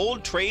 For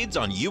bold trades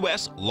on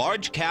U.S.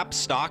 large cap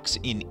stocks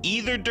in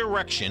either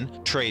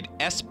direction, trade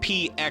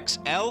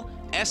SPXL,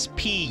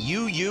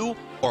 SPUU,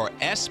 or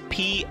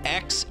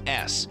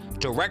SPXS.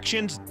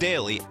 Directions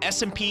Daily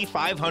S&P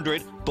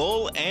 500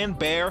 Bull and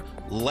Bear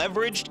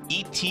Leveraged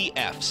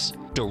ETFs.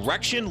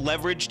 Direction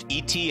leveraged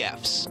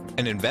ETFs.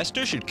 An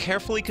investor should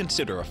carefully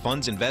consider a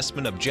fund's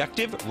investment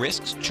objective,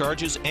 risks,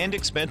 charges, and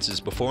expenses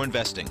before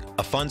investing.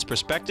 A fund's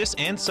prospectus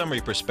and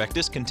summary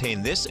prospectus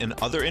contain this and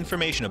other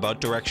information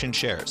about Direction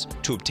shares.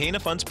 To obtain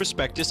a fund's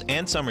prospectus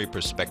and summary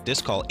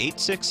prospectus, call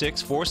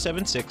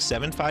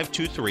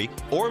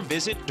 866-476-7523 or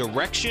visit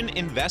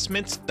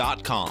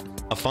directioninvestments.com.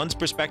 A fund's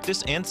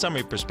prospectus and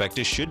summary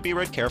prospectus should be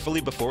read carefully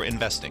before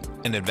investing.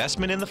 An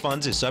investment in the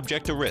funds is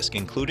subject to risk,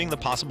 including the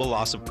possible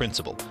loss of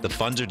principal. The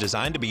funds are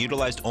designed to be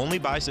utilized only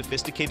by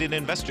sophisticated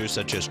investors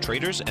such as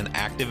traders and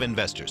active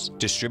investors.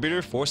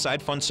 Distributor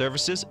Foreside Fund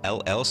Services,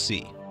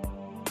 LLC.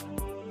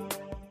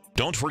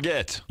 Don't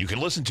forget, you can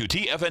listen to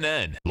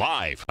TFNN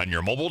live on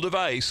your mobile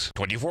device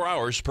 24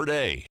 hours per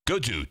day. Go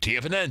to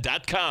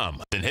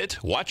TFNN.com, then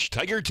hit Watch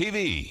Tiger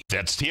TV.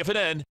 That's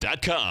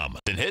TFNN.com,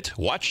 then hit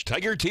Watch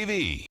Tiger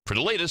TV for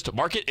the latest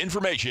market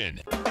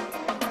information.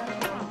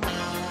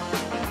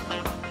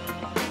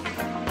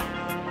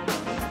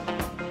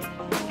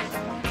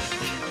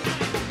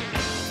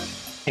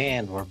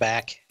 And we're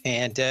back.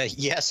 And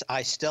yes,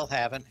 I still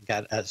haven't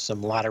got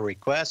some lot of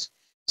requests.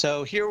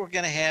 So here we're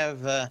going to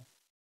have the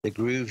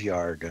Groove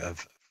Yard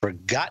of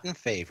forgotten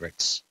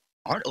favorites.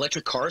 Aren't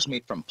electric cars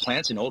made from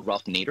plants and old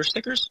Ralph Nader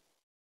stickers?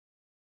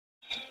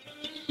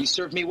 You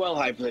served me well,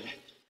 hybrid.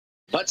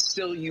 But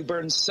still, you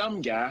burn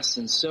some gas,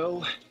 and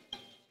so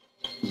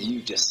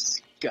you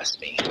disgust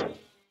me.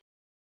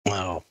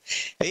 Oh,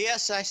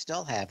 yes, I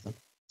still have them.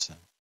 So.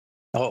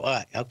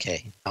 Oh,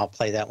 okay. I'll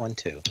play that one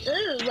too.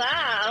 Ooh,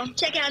 wow.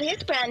 Check out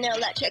his brand new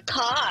electric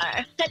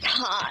car. That's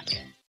hot.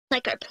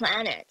 Like our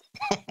planet.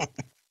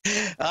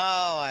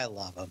 Oh, I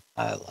love them.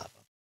 I love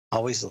them.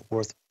 Always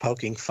worth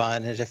poking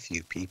fun at a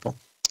few people.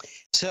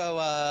 So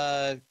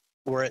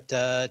we're at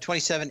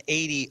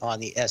 2780 on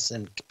the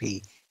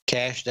S&P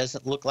cash.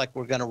 Doesn't look like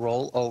we're going to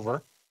roll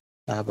over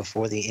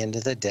before the end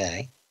of the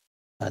day.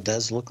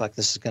 Does look like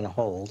this is going to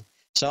hold.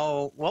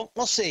 So, well,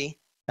 we'll see.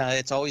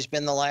 It's always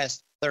been the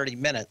last 30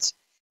 minutes.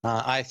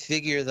 I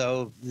figure,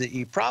 though, that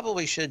you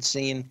probably should have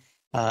seen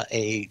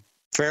a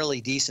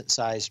fairly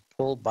decent-sized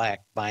pullback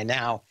by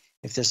now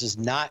if this is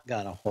not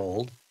going to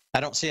hold. I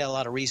don't see a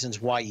lot of reasons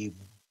why you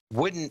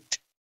wouldn't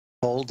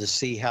hold to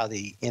see how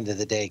the end of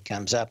the day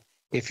comes up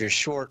if you're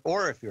short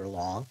or if you're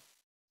long,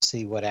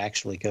 see what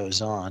actually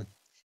goes on.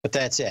 But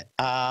that's it.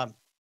 Got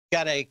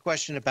a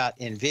question about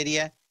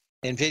NVIDIA.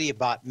 NVIDIA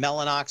bought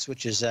Mellanox,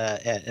 which is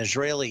an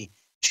Israeli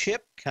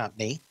chip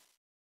company.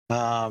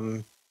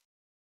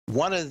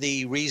 One of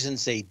the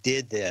reasons they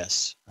did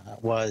this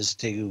was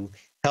to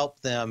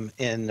help them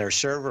in their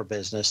server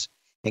business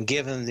and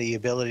give them the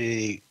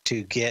ability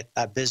to get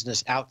a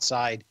business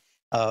outside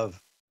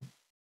of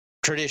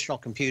traditional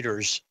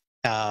computers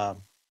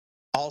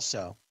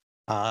also.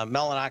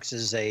 Mellanox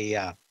is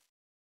a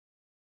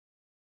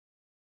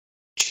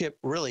chip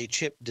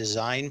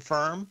design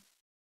firm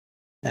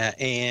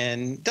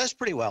and does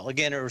pretty well.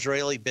 Again, an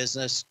Israeli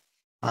business.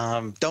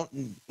 Kind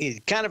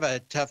of a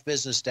tough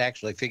business to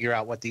actually figure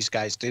out what these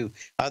guys do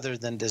other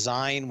than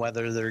design,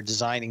 whether they're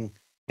designing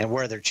and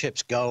where their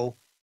chips go.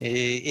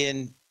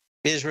 In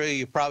Israel,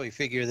 you probably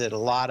figure that a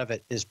lot of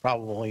it is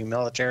probably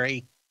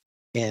military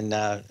in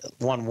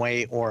one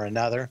way or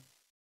another.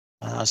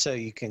 So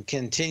you can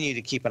continue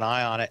to keep an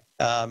eye on it.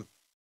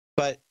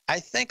 But I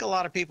think a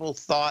lot of people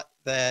thought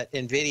that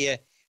NVIDIA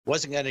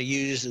wasn't going to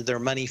use their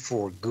money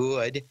for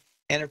good,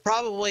 and it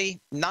probably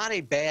not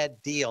a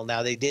bad deal.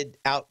 Now, they did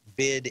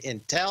outbid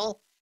Intel.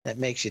 That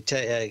makes you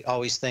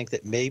always think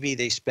that maybe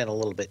they spent a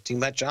little bit too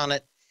much on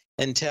it.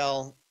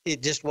 Intel,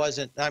 it just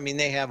wasn't. I mean,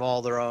 they have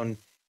all their own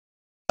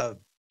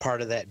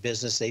part of that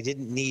business. They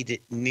didn't need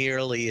it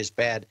nearly as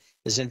bad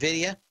as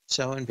NVIDIA,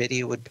 so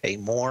NVIDIA would pay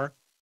more.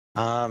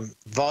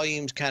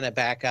 Volumes kind of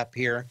back up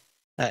here.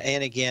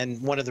 And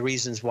again, one of the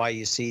reasons why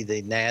you see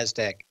the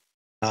NASDAQ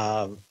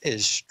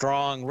is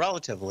strong,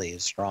 relatively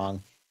as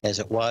strong as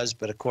it was.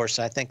 But, of course,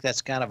 I think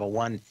that's kind of a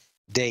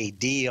one-day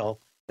deal.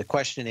 The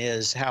question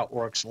is how it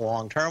works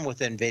long-term with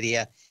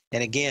NVIDIA.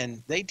 And,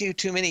 again, they do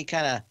too many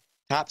kind of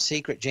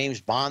top-secret James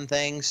Bond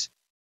things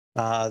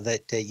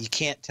that you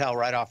can't tell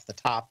right off the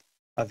top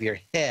of your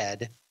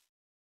head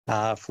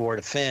for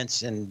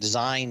defense and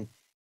design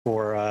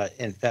for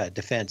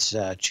defense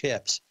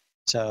chips.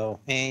 So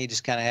you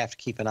just kind of have to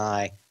keep an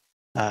eye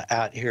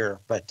out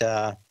here. But,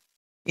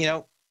 you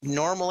know,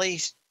 normally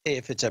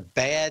if it's a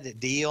bad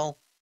deal,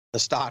 the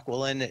stock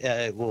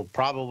will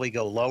probably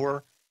go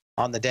lower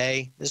on the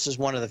day. This is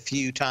one of the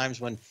few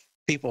times when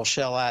people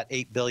shell out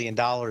 $8 billion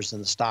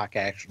and the stock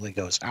actually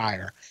goes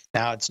higher.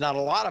 Now, it's not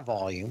a lot of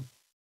volume,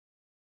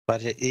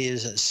 but it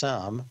is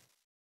some.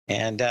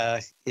 And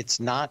it's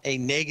not a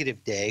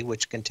negative day,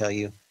 which can tell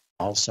you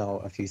also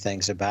a few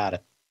things about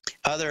it.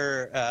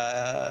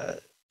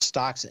 Other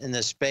stocks in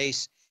this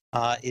space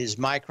is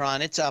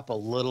Micron. It's up a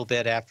little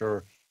bit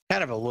after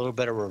kind of a little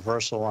bit of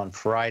reversal on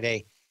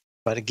Friday.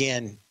 But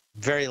again,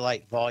 very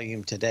light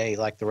volume today,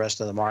 like the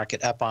rest of the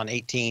market, up on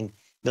 18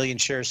 million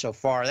shares so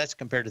far. That's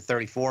compared to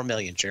 34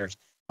 million shares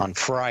on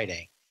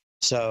Friday.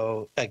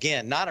 So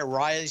again, not a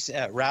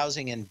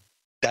rousing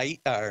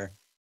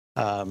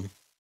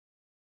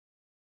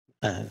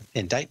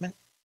indictment?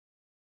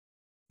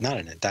 Not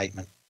an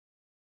indictment.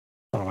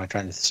 What am I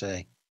trying to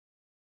say?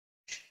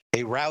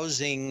 A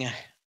rousing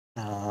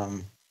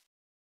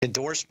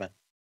endorsement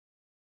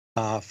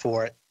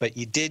for it, but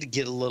you did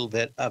get a little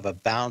bit of a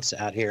bounce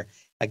out here.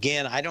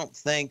 Again, I don't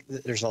think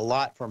that there's a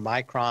lot for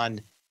Micron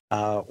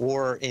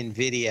or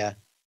NVIDIA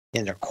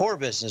in their core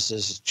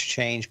businesses to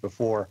change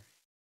before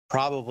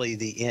probably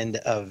the end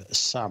of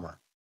summer.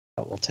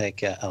 But we'll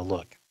take a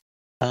look.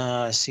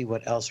 See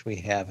what else we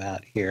have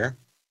out here.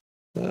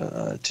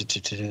 What's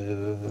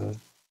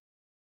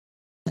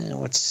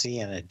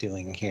Ciena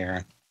doing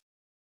here?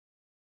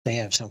 They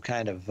have some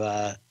kind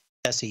of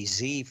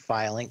SEC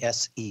filing.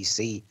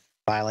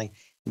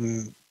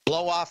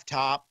 Blow off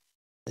top,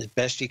 as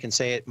best you can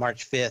say it,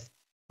 March 5th.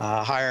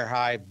 Higher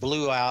high,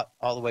 blew out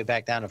all the way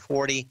back down to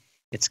 40.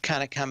 It's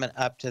kind of coming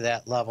up to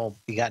that level.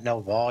 You got no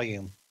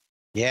volume.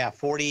 Yeah,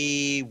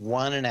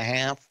 41 and a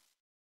half,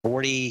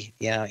 40,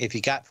 you know, if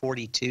you got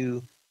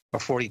 42 or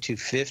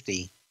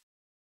 42.50,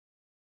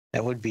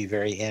 that would be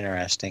very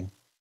interesting.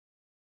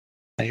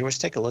 Now, let's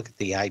take a look at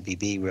the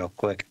IBB real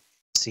quick,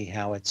 see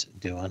how it's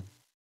doing.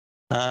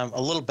 A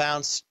little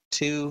bounce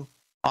too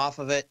off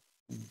of it.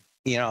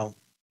 You know,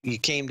 you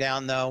came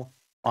down though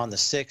on the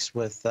 6th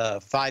with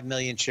 5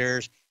 million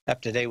shares, up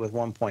today with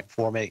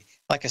 1.4 million.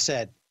 Like I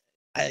said,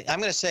 I'm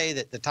going to say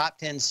that the top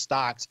 10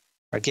 stocks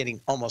are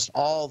getting almost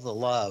all the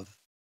love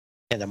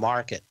in the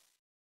market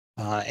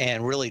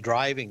and really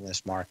driving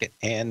this market.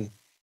 And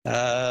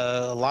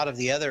a lot of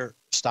the other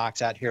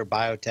stocks out here,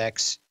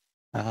 biotechs,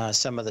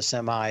 some of the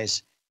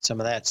semis, some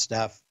of that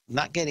stuff,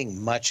 not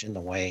getting much in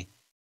the way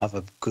of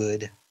a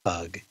good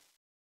hug.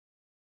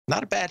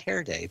 Not a bad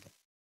hair day, but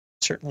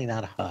certainly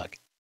not a hug.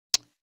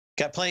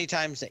 Got plenty of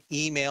times to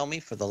email me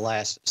for the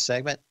last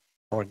segment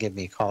or give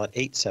me a call at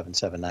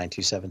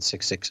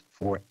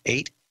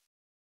 877-927-6648.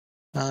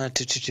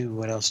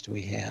 What else do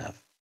we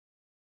have?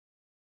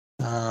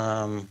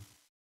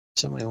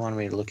 Somebody wanted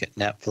me to look at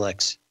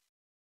Netflix.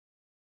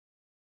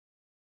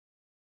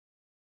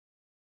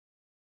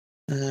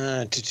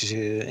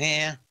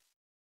 Yeah.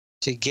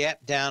 So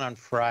gap down on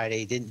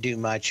Friday, didn't do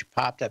much,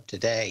 popped up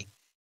today.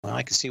 Well,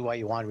 I can see why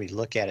you wanted me to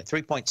look at it.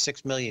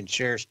 3.6 million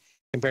shares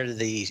compared to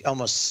the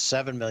almost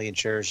 7 million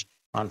shares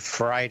on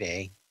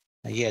Friday.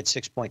 You had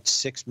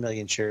 6.6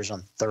 million shares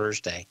on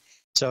Thursday.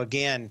 So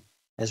again,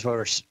 as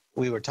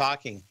we were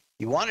talking,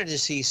 you wanted to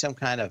see some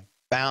kind of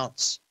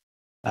bounce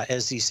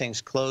as these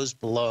things close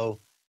below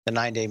the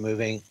 9-day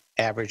moving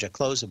average, a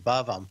close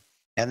above them.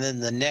 And then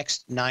the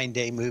next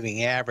 9-day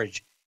moving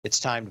average, it's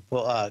time to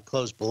pull,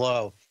 close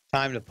below,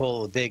 time to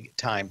pull the big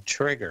time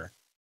trigger.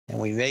 And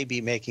we may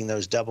be making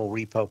those double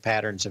repo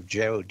patterns of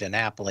Joe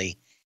DiNapoli.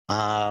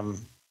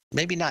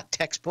 Maybe not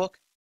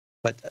textbook,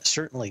 but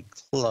certainly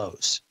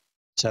close.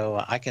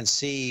 So I can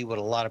see what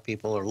a lot of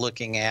people are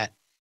looking at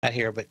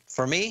here. But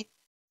for me,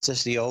 it's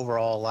just the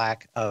overall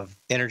lack of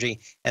energy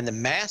and the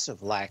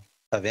massive lack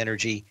of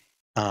energy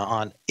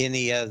on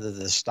any of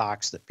the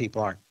stocks that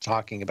people aren't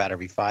talking about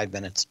every 5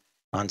 minutes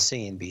on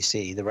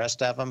CNBC. The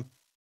rest of them,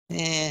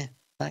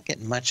 not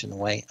getting much in the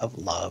way of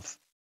love.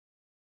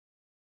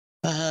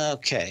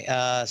 Okay,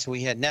 so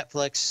we had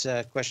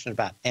Netflix, question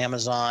about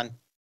Amazon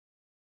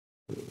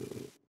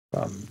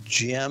from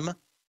Jim.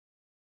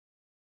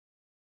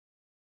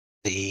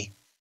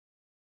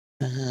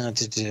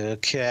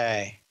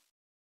 Okay.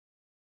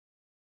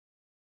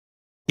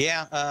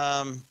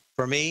 Yeah,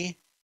 for me,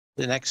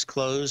 the next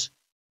close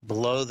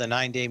below the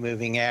 9-day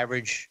moving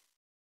average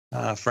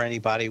for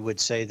anybody would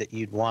say that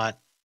you'd want,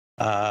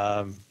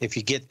 if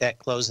you get that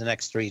close the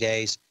next 3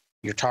 days,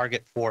 your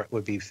target for it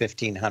would be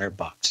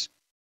 $1,500.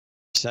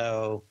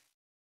 So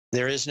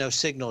there is no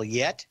signal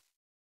yet,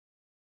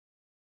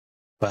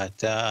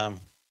 but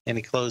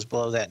any close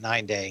below that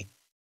 9-day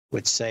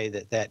would say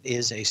that that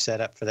is a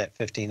setup for that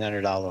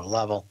 $1,500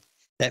 level.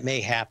 That may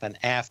happen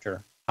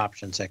after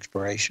options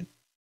expiration.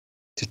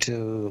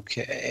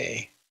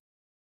 Okay.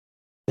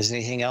 Is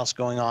anything else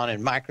going on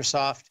in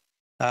Microsoft?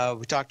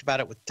 We talked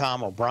about it with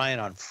Tom O'Brien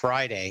on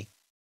Friday,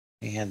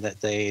 and that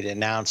they'd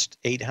announced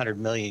 800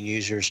 million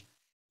users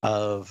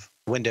of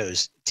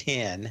Windows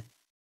 10.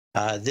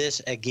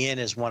 This, again,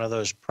 is one of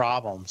those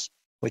problems,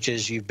 which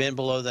is you've been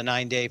below the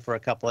 9-day for a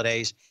couple of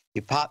days.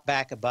 You pop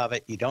back above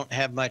it. You don't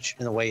have much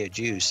in the way of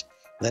juice.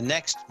 The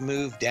next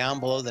move down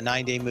below the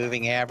 9-day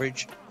moving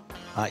average,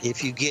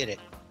 if you get it,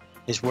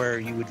 is where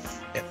you would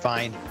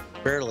find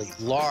fairly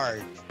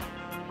large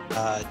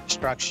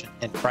destruction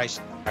and price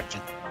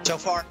destruction. So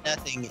far,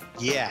 nothing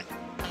yet,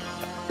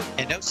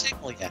 and no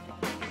signal yet.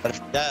 But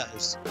if it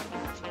does,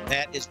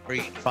 that is where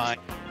you find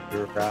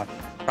your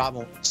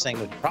problem. This thing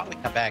would probably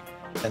come back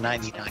to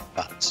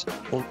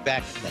 $99. We'll be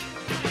back in a minute.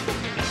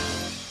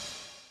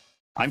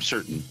 I'm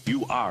certain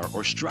you are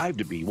or strive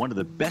to be one of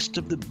the best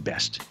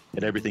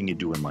at everything you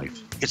do in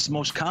life. It's the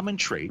most common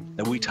trait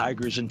that we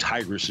tigers and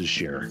tigresses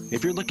share.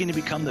 If you're looking to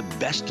become the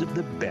best of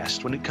the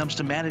best when it comes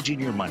to managing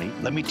your money,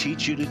 let me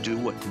teach you to do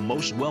what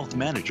most wealth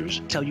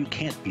managers tell you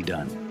can't be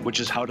done, which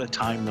is how to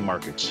time the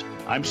markets.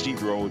 I'm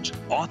Steve Rhodes,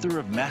 author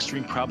of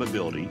Mastering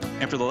Probability,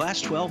 and for the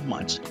last 12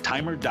 months,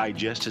 Timer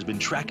Digest has been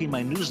tracking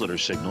my newsletter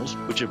signals,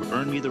 which have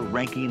earned me the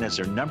ranking as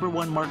their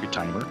 #1 market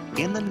timer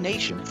in the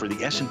nation for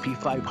the S&P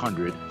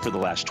 500 for the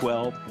last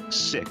 12,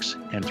 6,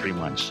 and 3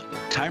 months.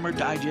 Timer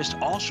Digest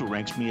also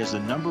ranks me as the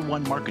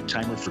 #1 market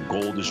timer for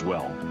gold as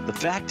well. The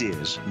fact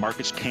is,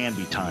 markets can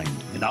be timed,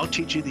 and I'll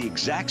teach you the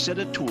exact set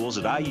of tools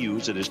that I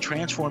use that has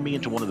transformed me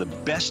into one of the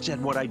best at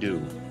what I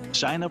do.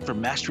 Sign up for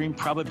Mastering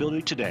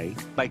Probability today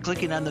by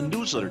clicking on the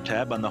newsletter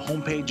tab on the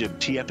homepage of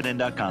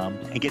TFNN.com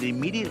and get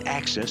immediate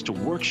access to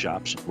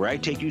workshops where I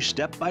take you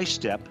step by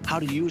step how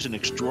to use an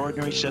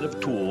extraordinary set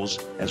of tools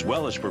as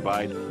well as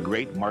provide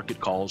great market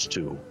calls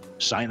too.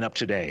 Sign up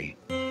today.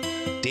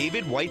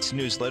 David White's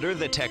newsletter,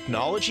 The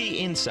Technology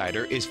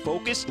Insider, is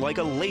focused like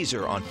a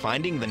laser on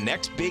finding the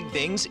next big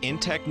things in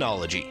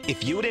technology.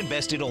 If you had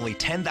invested only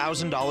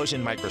 $10,000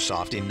 in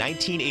Microsoft in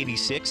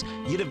 1986,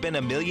 you'd have been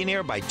a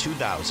millionaire by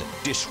 2000.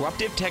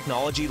 Disruptive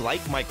technology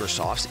like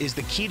Microsoft's is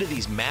the key to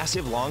these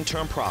massive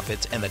long-term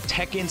profits, and the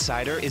Tech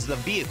Insider is the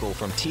vehicle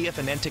from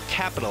TFNN to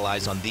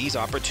capitalize on these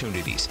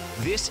opportunities.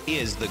 This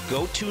is the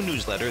go-to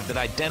newsletter that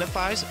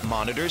identifies,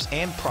 monitors,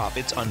 and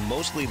profits on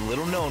mostly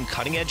little-known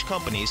cutting-edge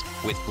companies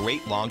with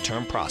great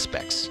long-term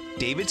prospects.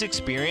 David's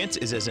experience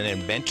is as an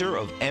inventor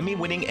of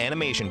Emmy-winning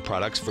animation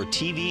products for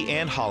TV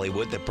and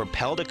Hollywood that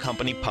propelled a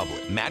company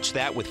public. Match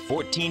that with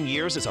 14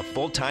 years as a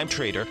full-time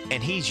trader,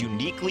 and he's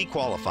uniquely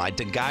qualified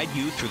to guide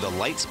you through the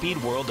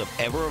light-speed world of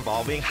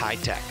ever-evolving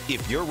high-tech.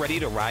 If you're ready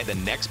to ride the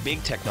next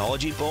big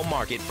technology bull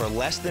market for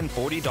less than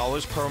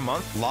 $40 per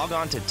month, log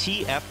on to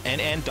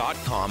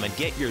TFNN.com and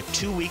get your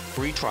 2-week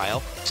free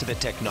trial to the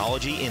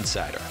Technology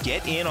Insider.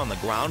 Get in on the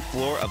ground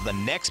floor of the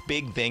next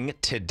big thing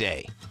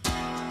today.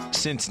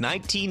 Since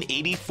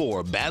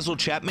 1984, Basil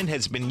Chapman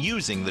has been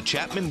using the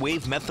Chapman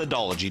Wave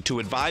methodology to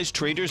advise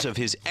traders of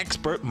his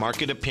expert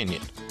market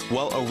opinion.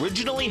 While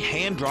originally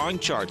hand-drawing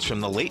charts from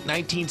the late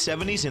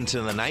 1970s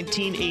into the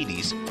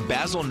 1980s,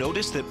 Basil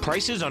noticed that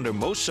prices under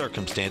most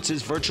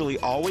circumstances virtually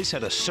always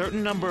had a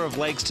certain number of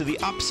legs to the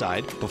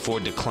upside before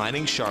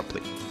declining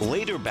sharply.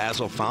 Later,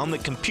 Basil found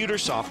that computer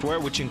software,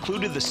 which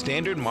included the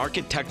standard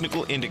market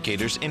technical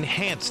indicators,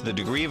 enhanced the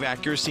degree of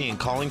accuracy in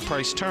calling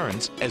price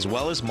turns, as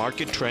well as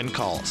market trend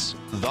calls.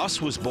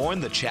 Thus was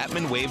born the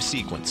Chapman Wave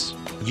sequence.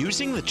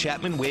 Using the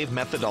Chapman Wave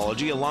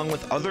methodology along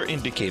with other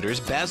indicators,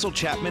 Basil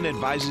Chapman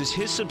advises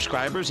his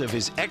subscribers of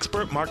his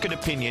expert market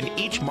opinion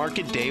each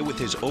market day with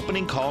his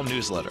opening call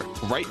newsletter.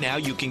 Right now,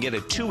 you can get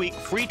a 2-week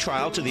free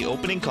trial to the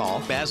opening call,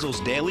 Basil's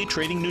daily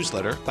trading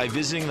newsletter, by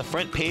visiting the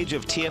front page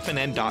of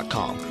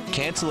TFNN.com.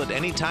 Cancel at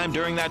any time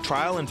during that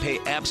trial and pay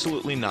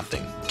absolutely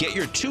nothing. Get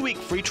your 2-week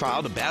free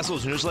trial to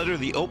Basil's newsletter,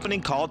 The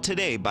Opening Call,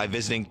 today by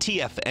visiting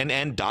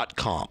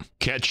TFNN.com.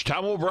 Catch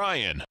Tom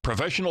O'Brien,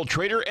 professional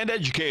trader and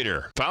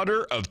educator,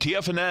 founder of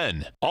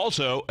TFNN.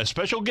 Also, a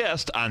special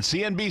guest on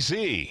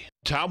CNBC.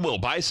 Tom will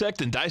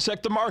bisect and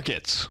dissect the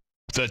markets.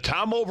 The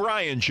Tom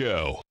O'Brien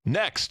Show,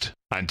 next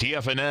on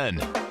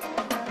TFNN.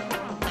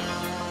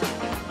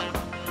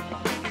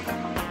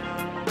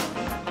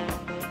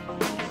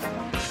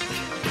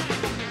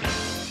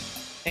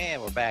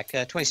 And we're back,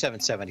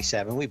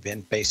 2777. We've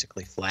been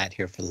basically flat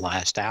here for the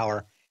last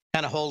hour,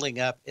 kind of holding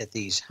up at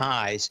these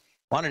highs.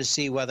 Wanted to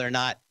see whether or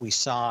not we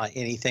saw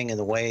anything in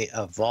the way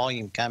of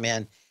volume come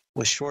in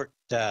with short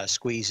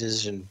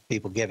squeezes and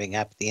people giving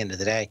up at the end of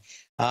the day.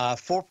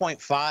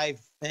 4.5,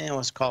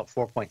 let's call it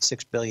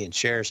 4.6 billion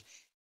shares.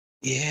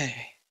 Yeah,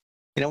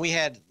 you know, we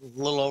had a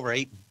little over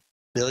 8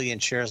 billion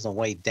shares on the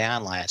way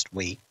down last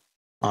week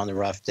on the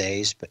rough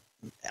days, but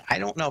I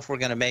don't know if we're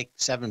going to make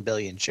 7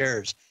 billion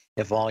shares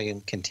if volume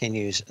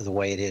continues the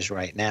way it is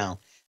right now.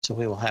 So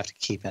we will have to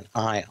keep an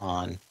eye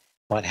on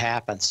what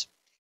happens.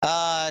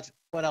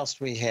 What else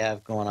do we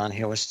have going on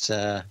here? Let's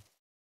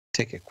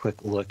take a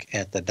quick look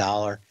at the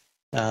dollar.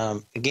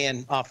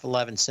 Again, off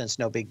 11 cents,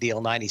 no big deal.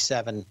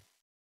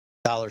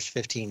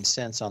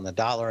 $97.15 on the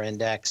dollar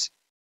index.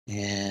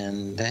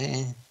 And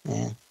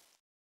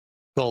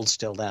gold's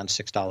still down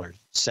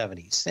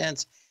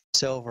 $6.70.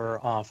 Silver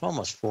off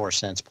almost 4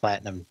 cents.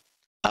 Platinum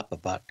up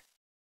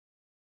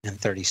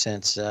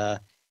 $1.30.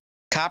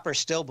 Copper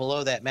still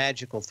below that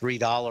magical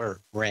 $3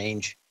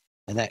 range.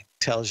 And that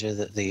tells you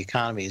that the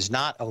economy is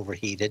not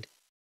overheated.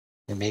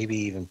 And maybe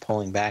even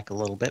pulling back a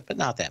little bit, but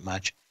not that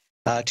much.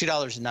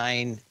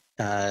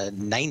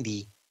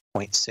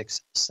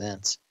 $2.90.6,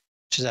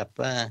 which is up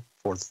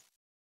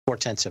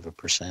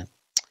 0.4%.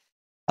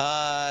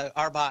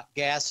 RBOT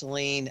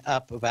gasoline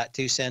up about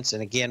 2 cents.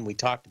 And again, we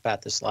talked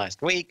about this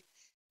last week,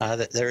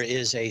 that there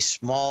is a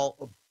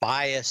small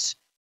bias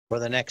for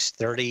the next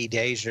 30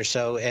 days or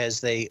so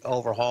as they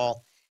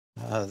overhaul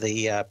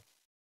the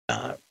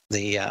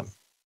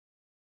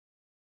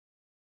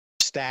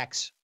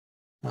stacks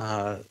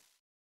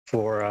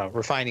for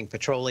refining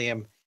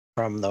petroleum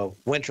from the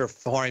winter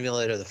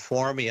formula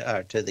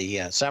to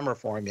the summer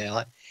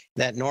formula.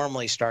 That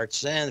normally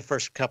starts in the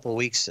first couple of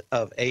weeks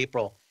of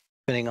April,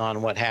 depending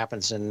on what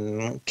happens,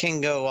 and can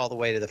go all the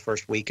way to the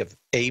first week of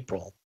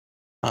April.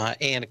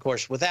 And of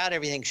course, with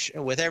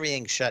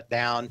everything shut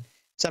down,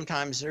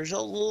 sometimes there's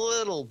a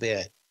little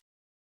bit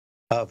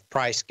of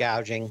price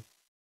gouging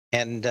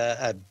and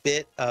a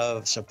bit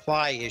of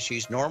supply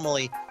issues.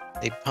 Normally,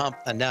 they pump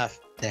enough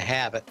to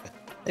have it, but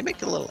they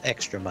make a little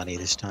extra money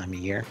this time of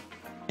year.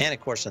 And of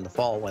course, in the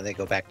fall when they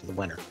go back to the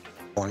winter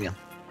formula.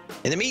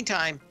 In the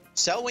meantime,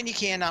 sell when you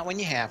can, not when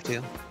you have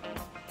to.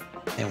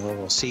 And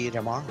we'll see you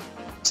tomorrow.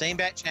 Same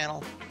bat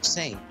channel,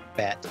 same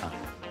bat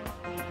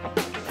time.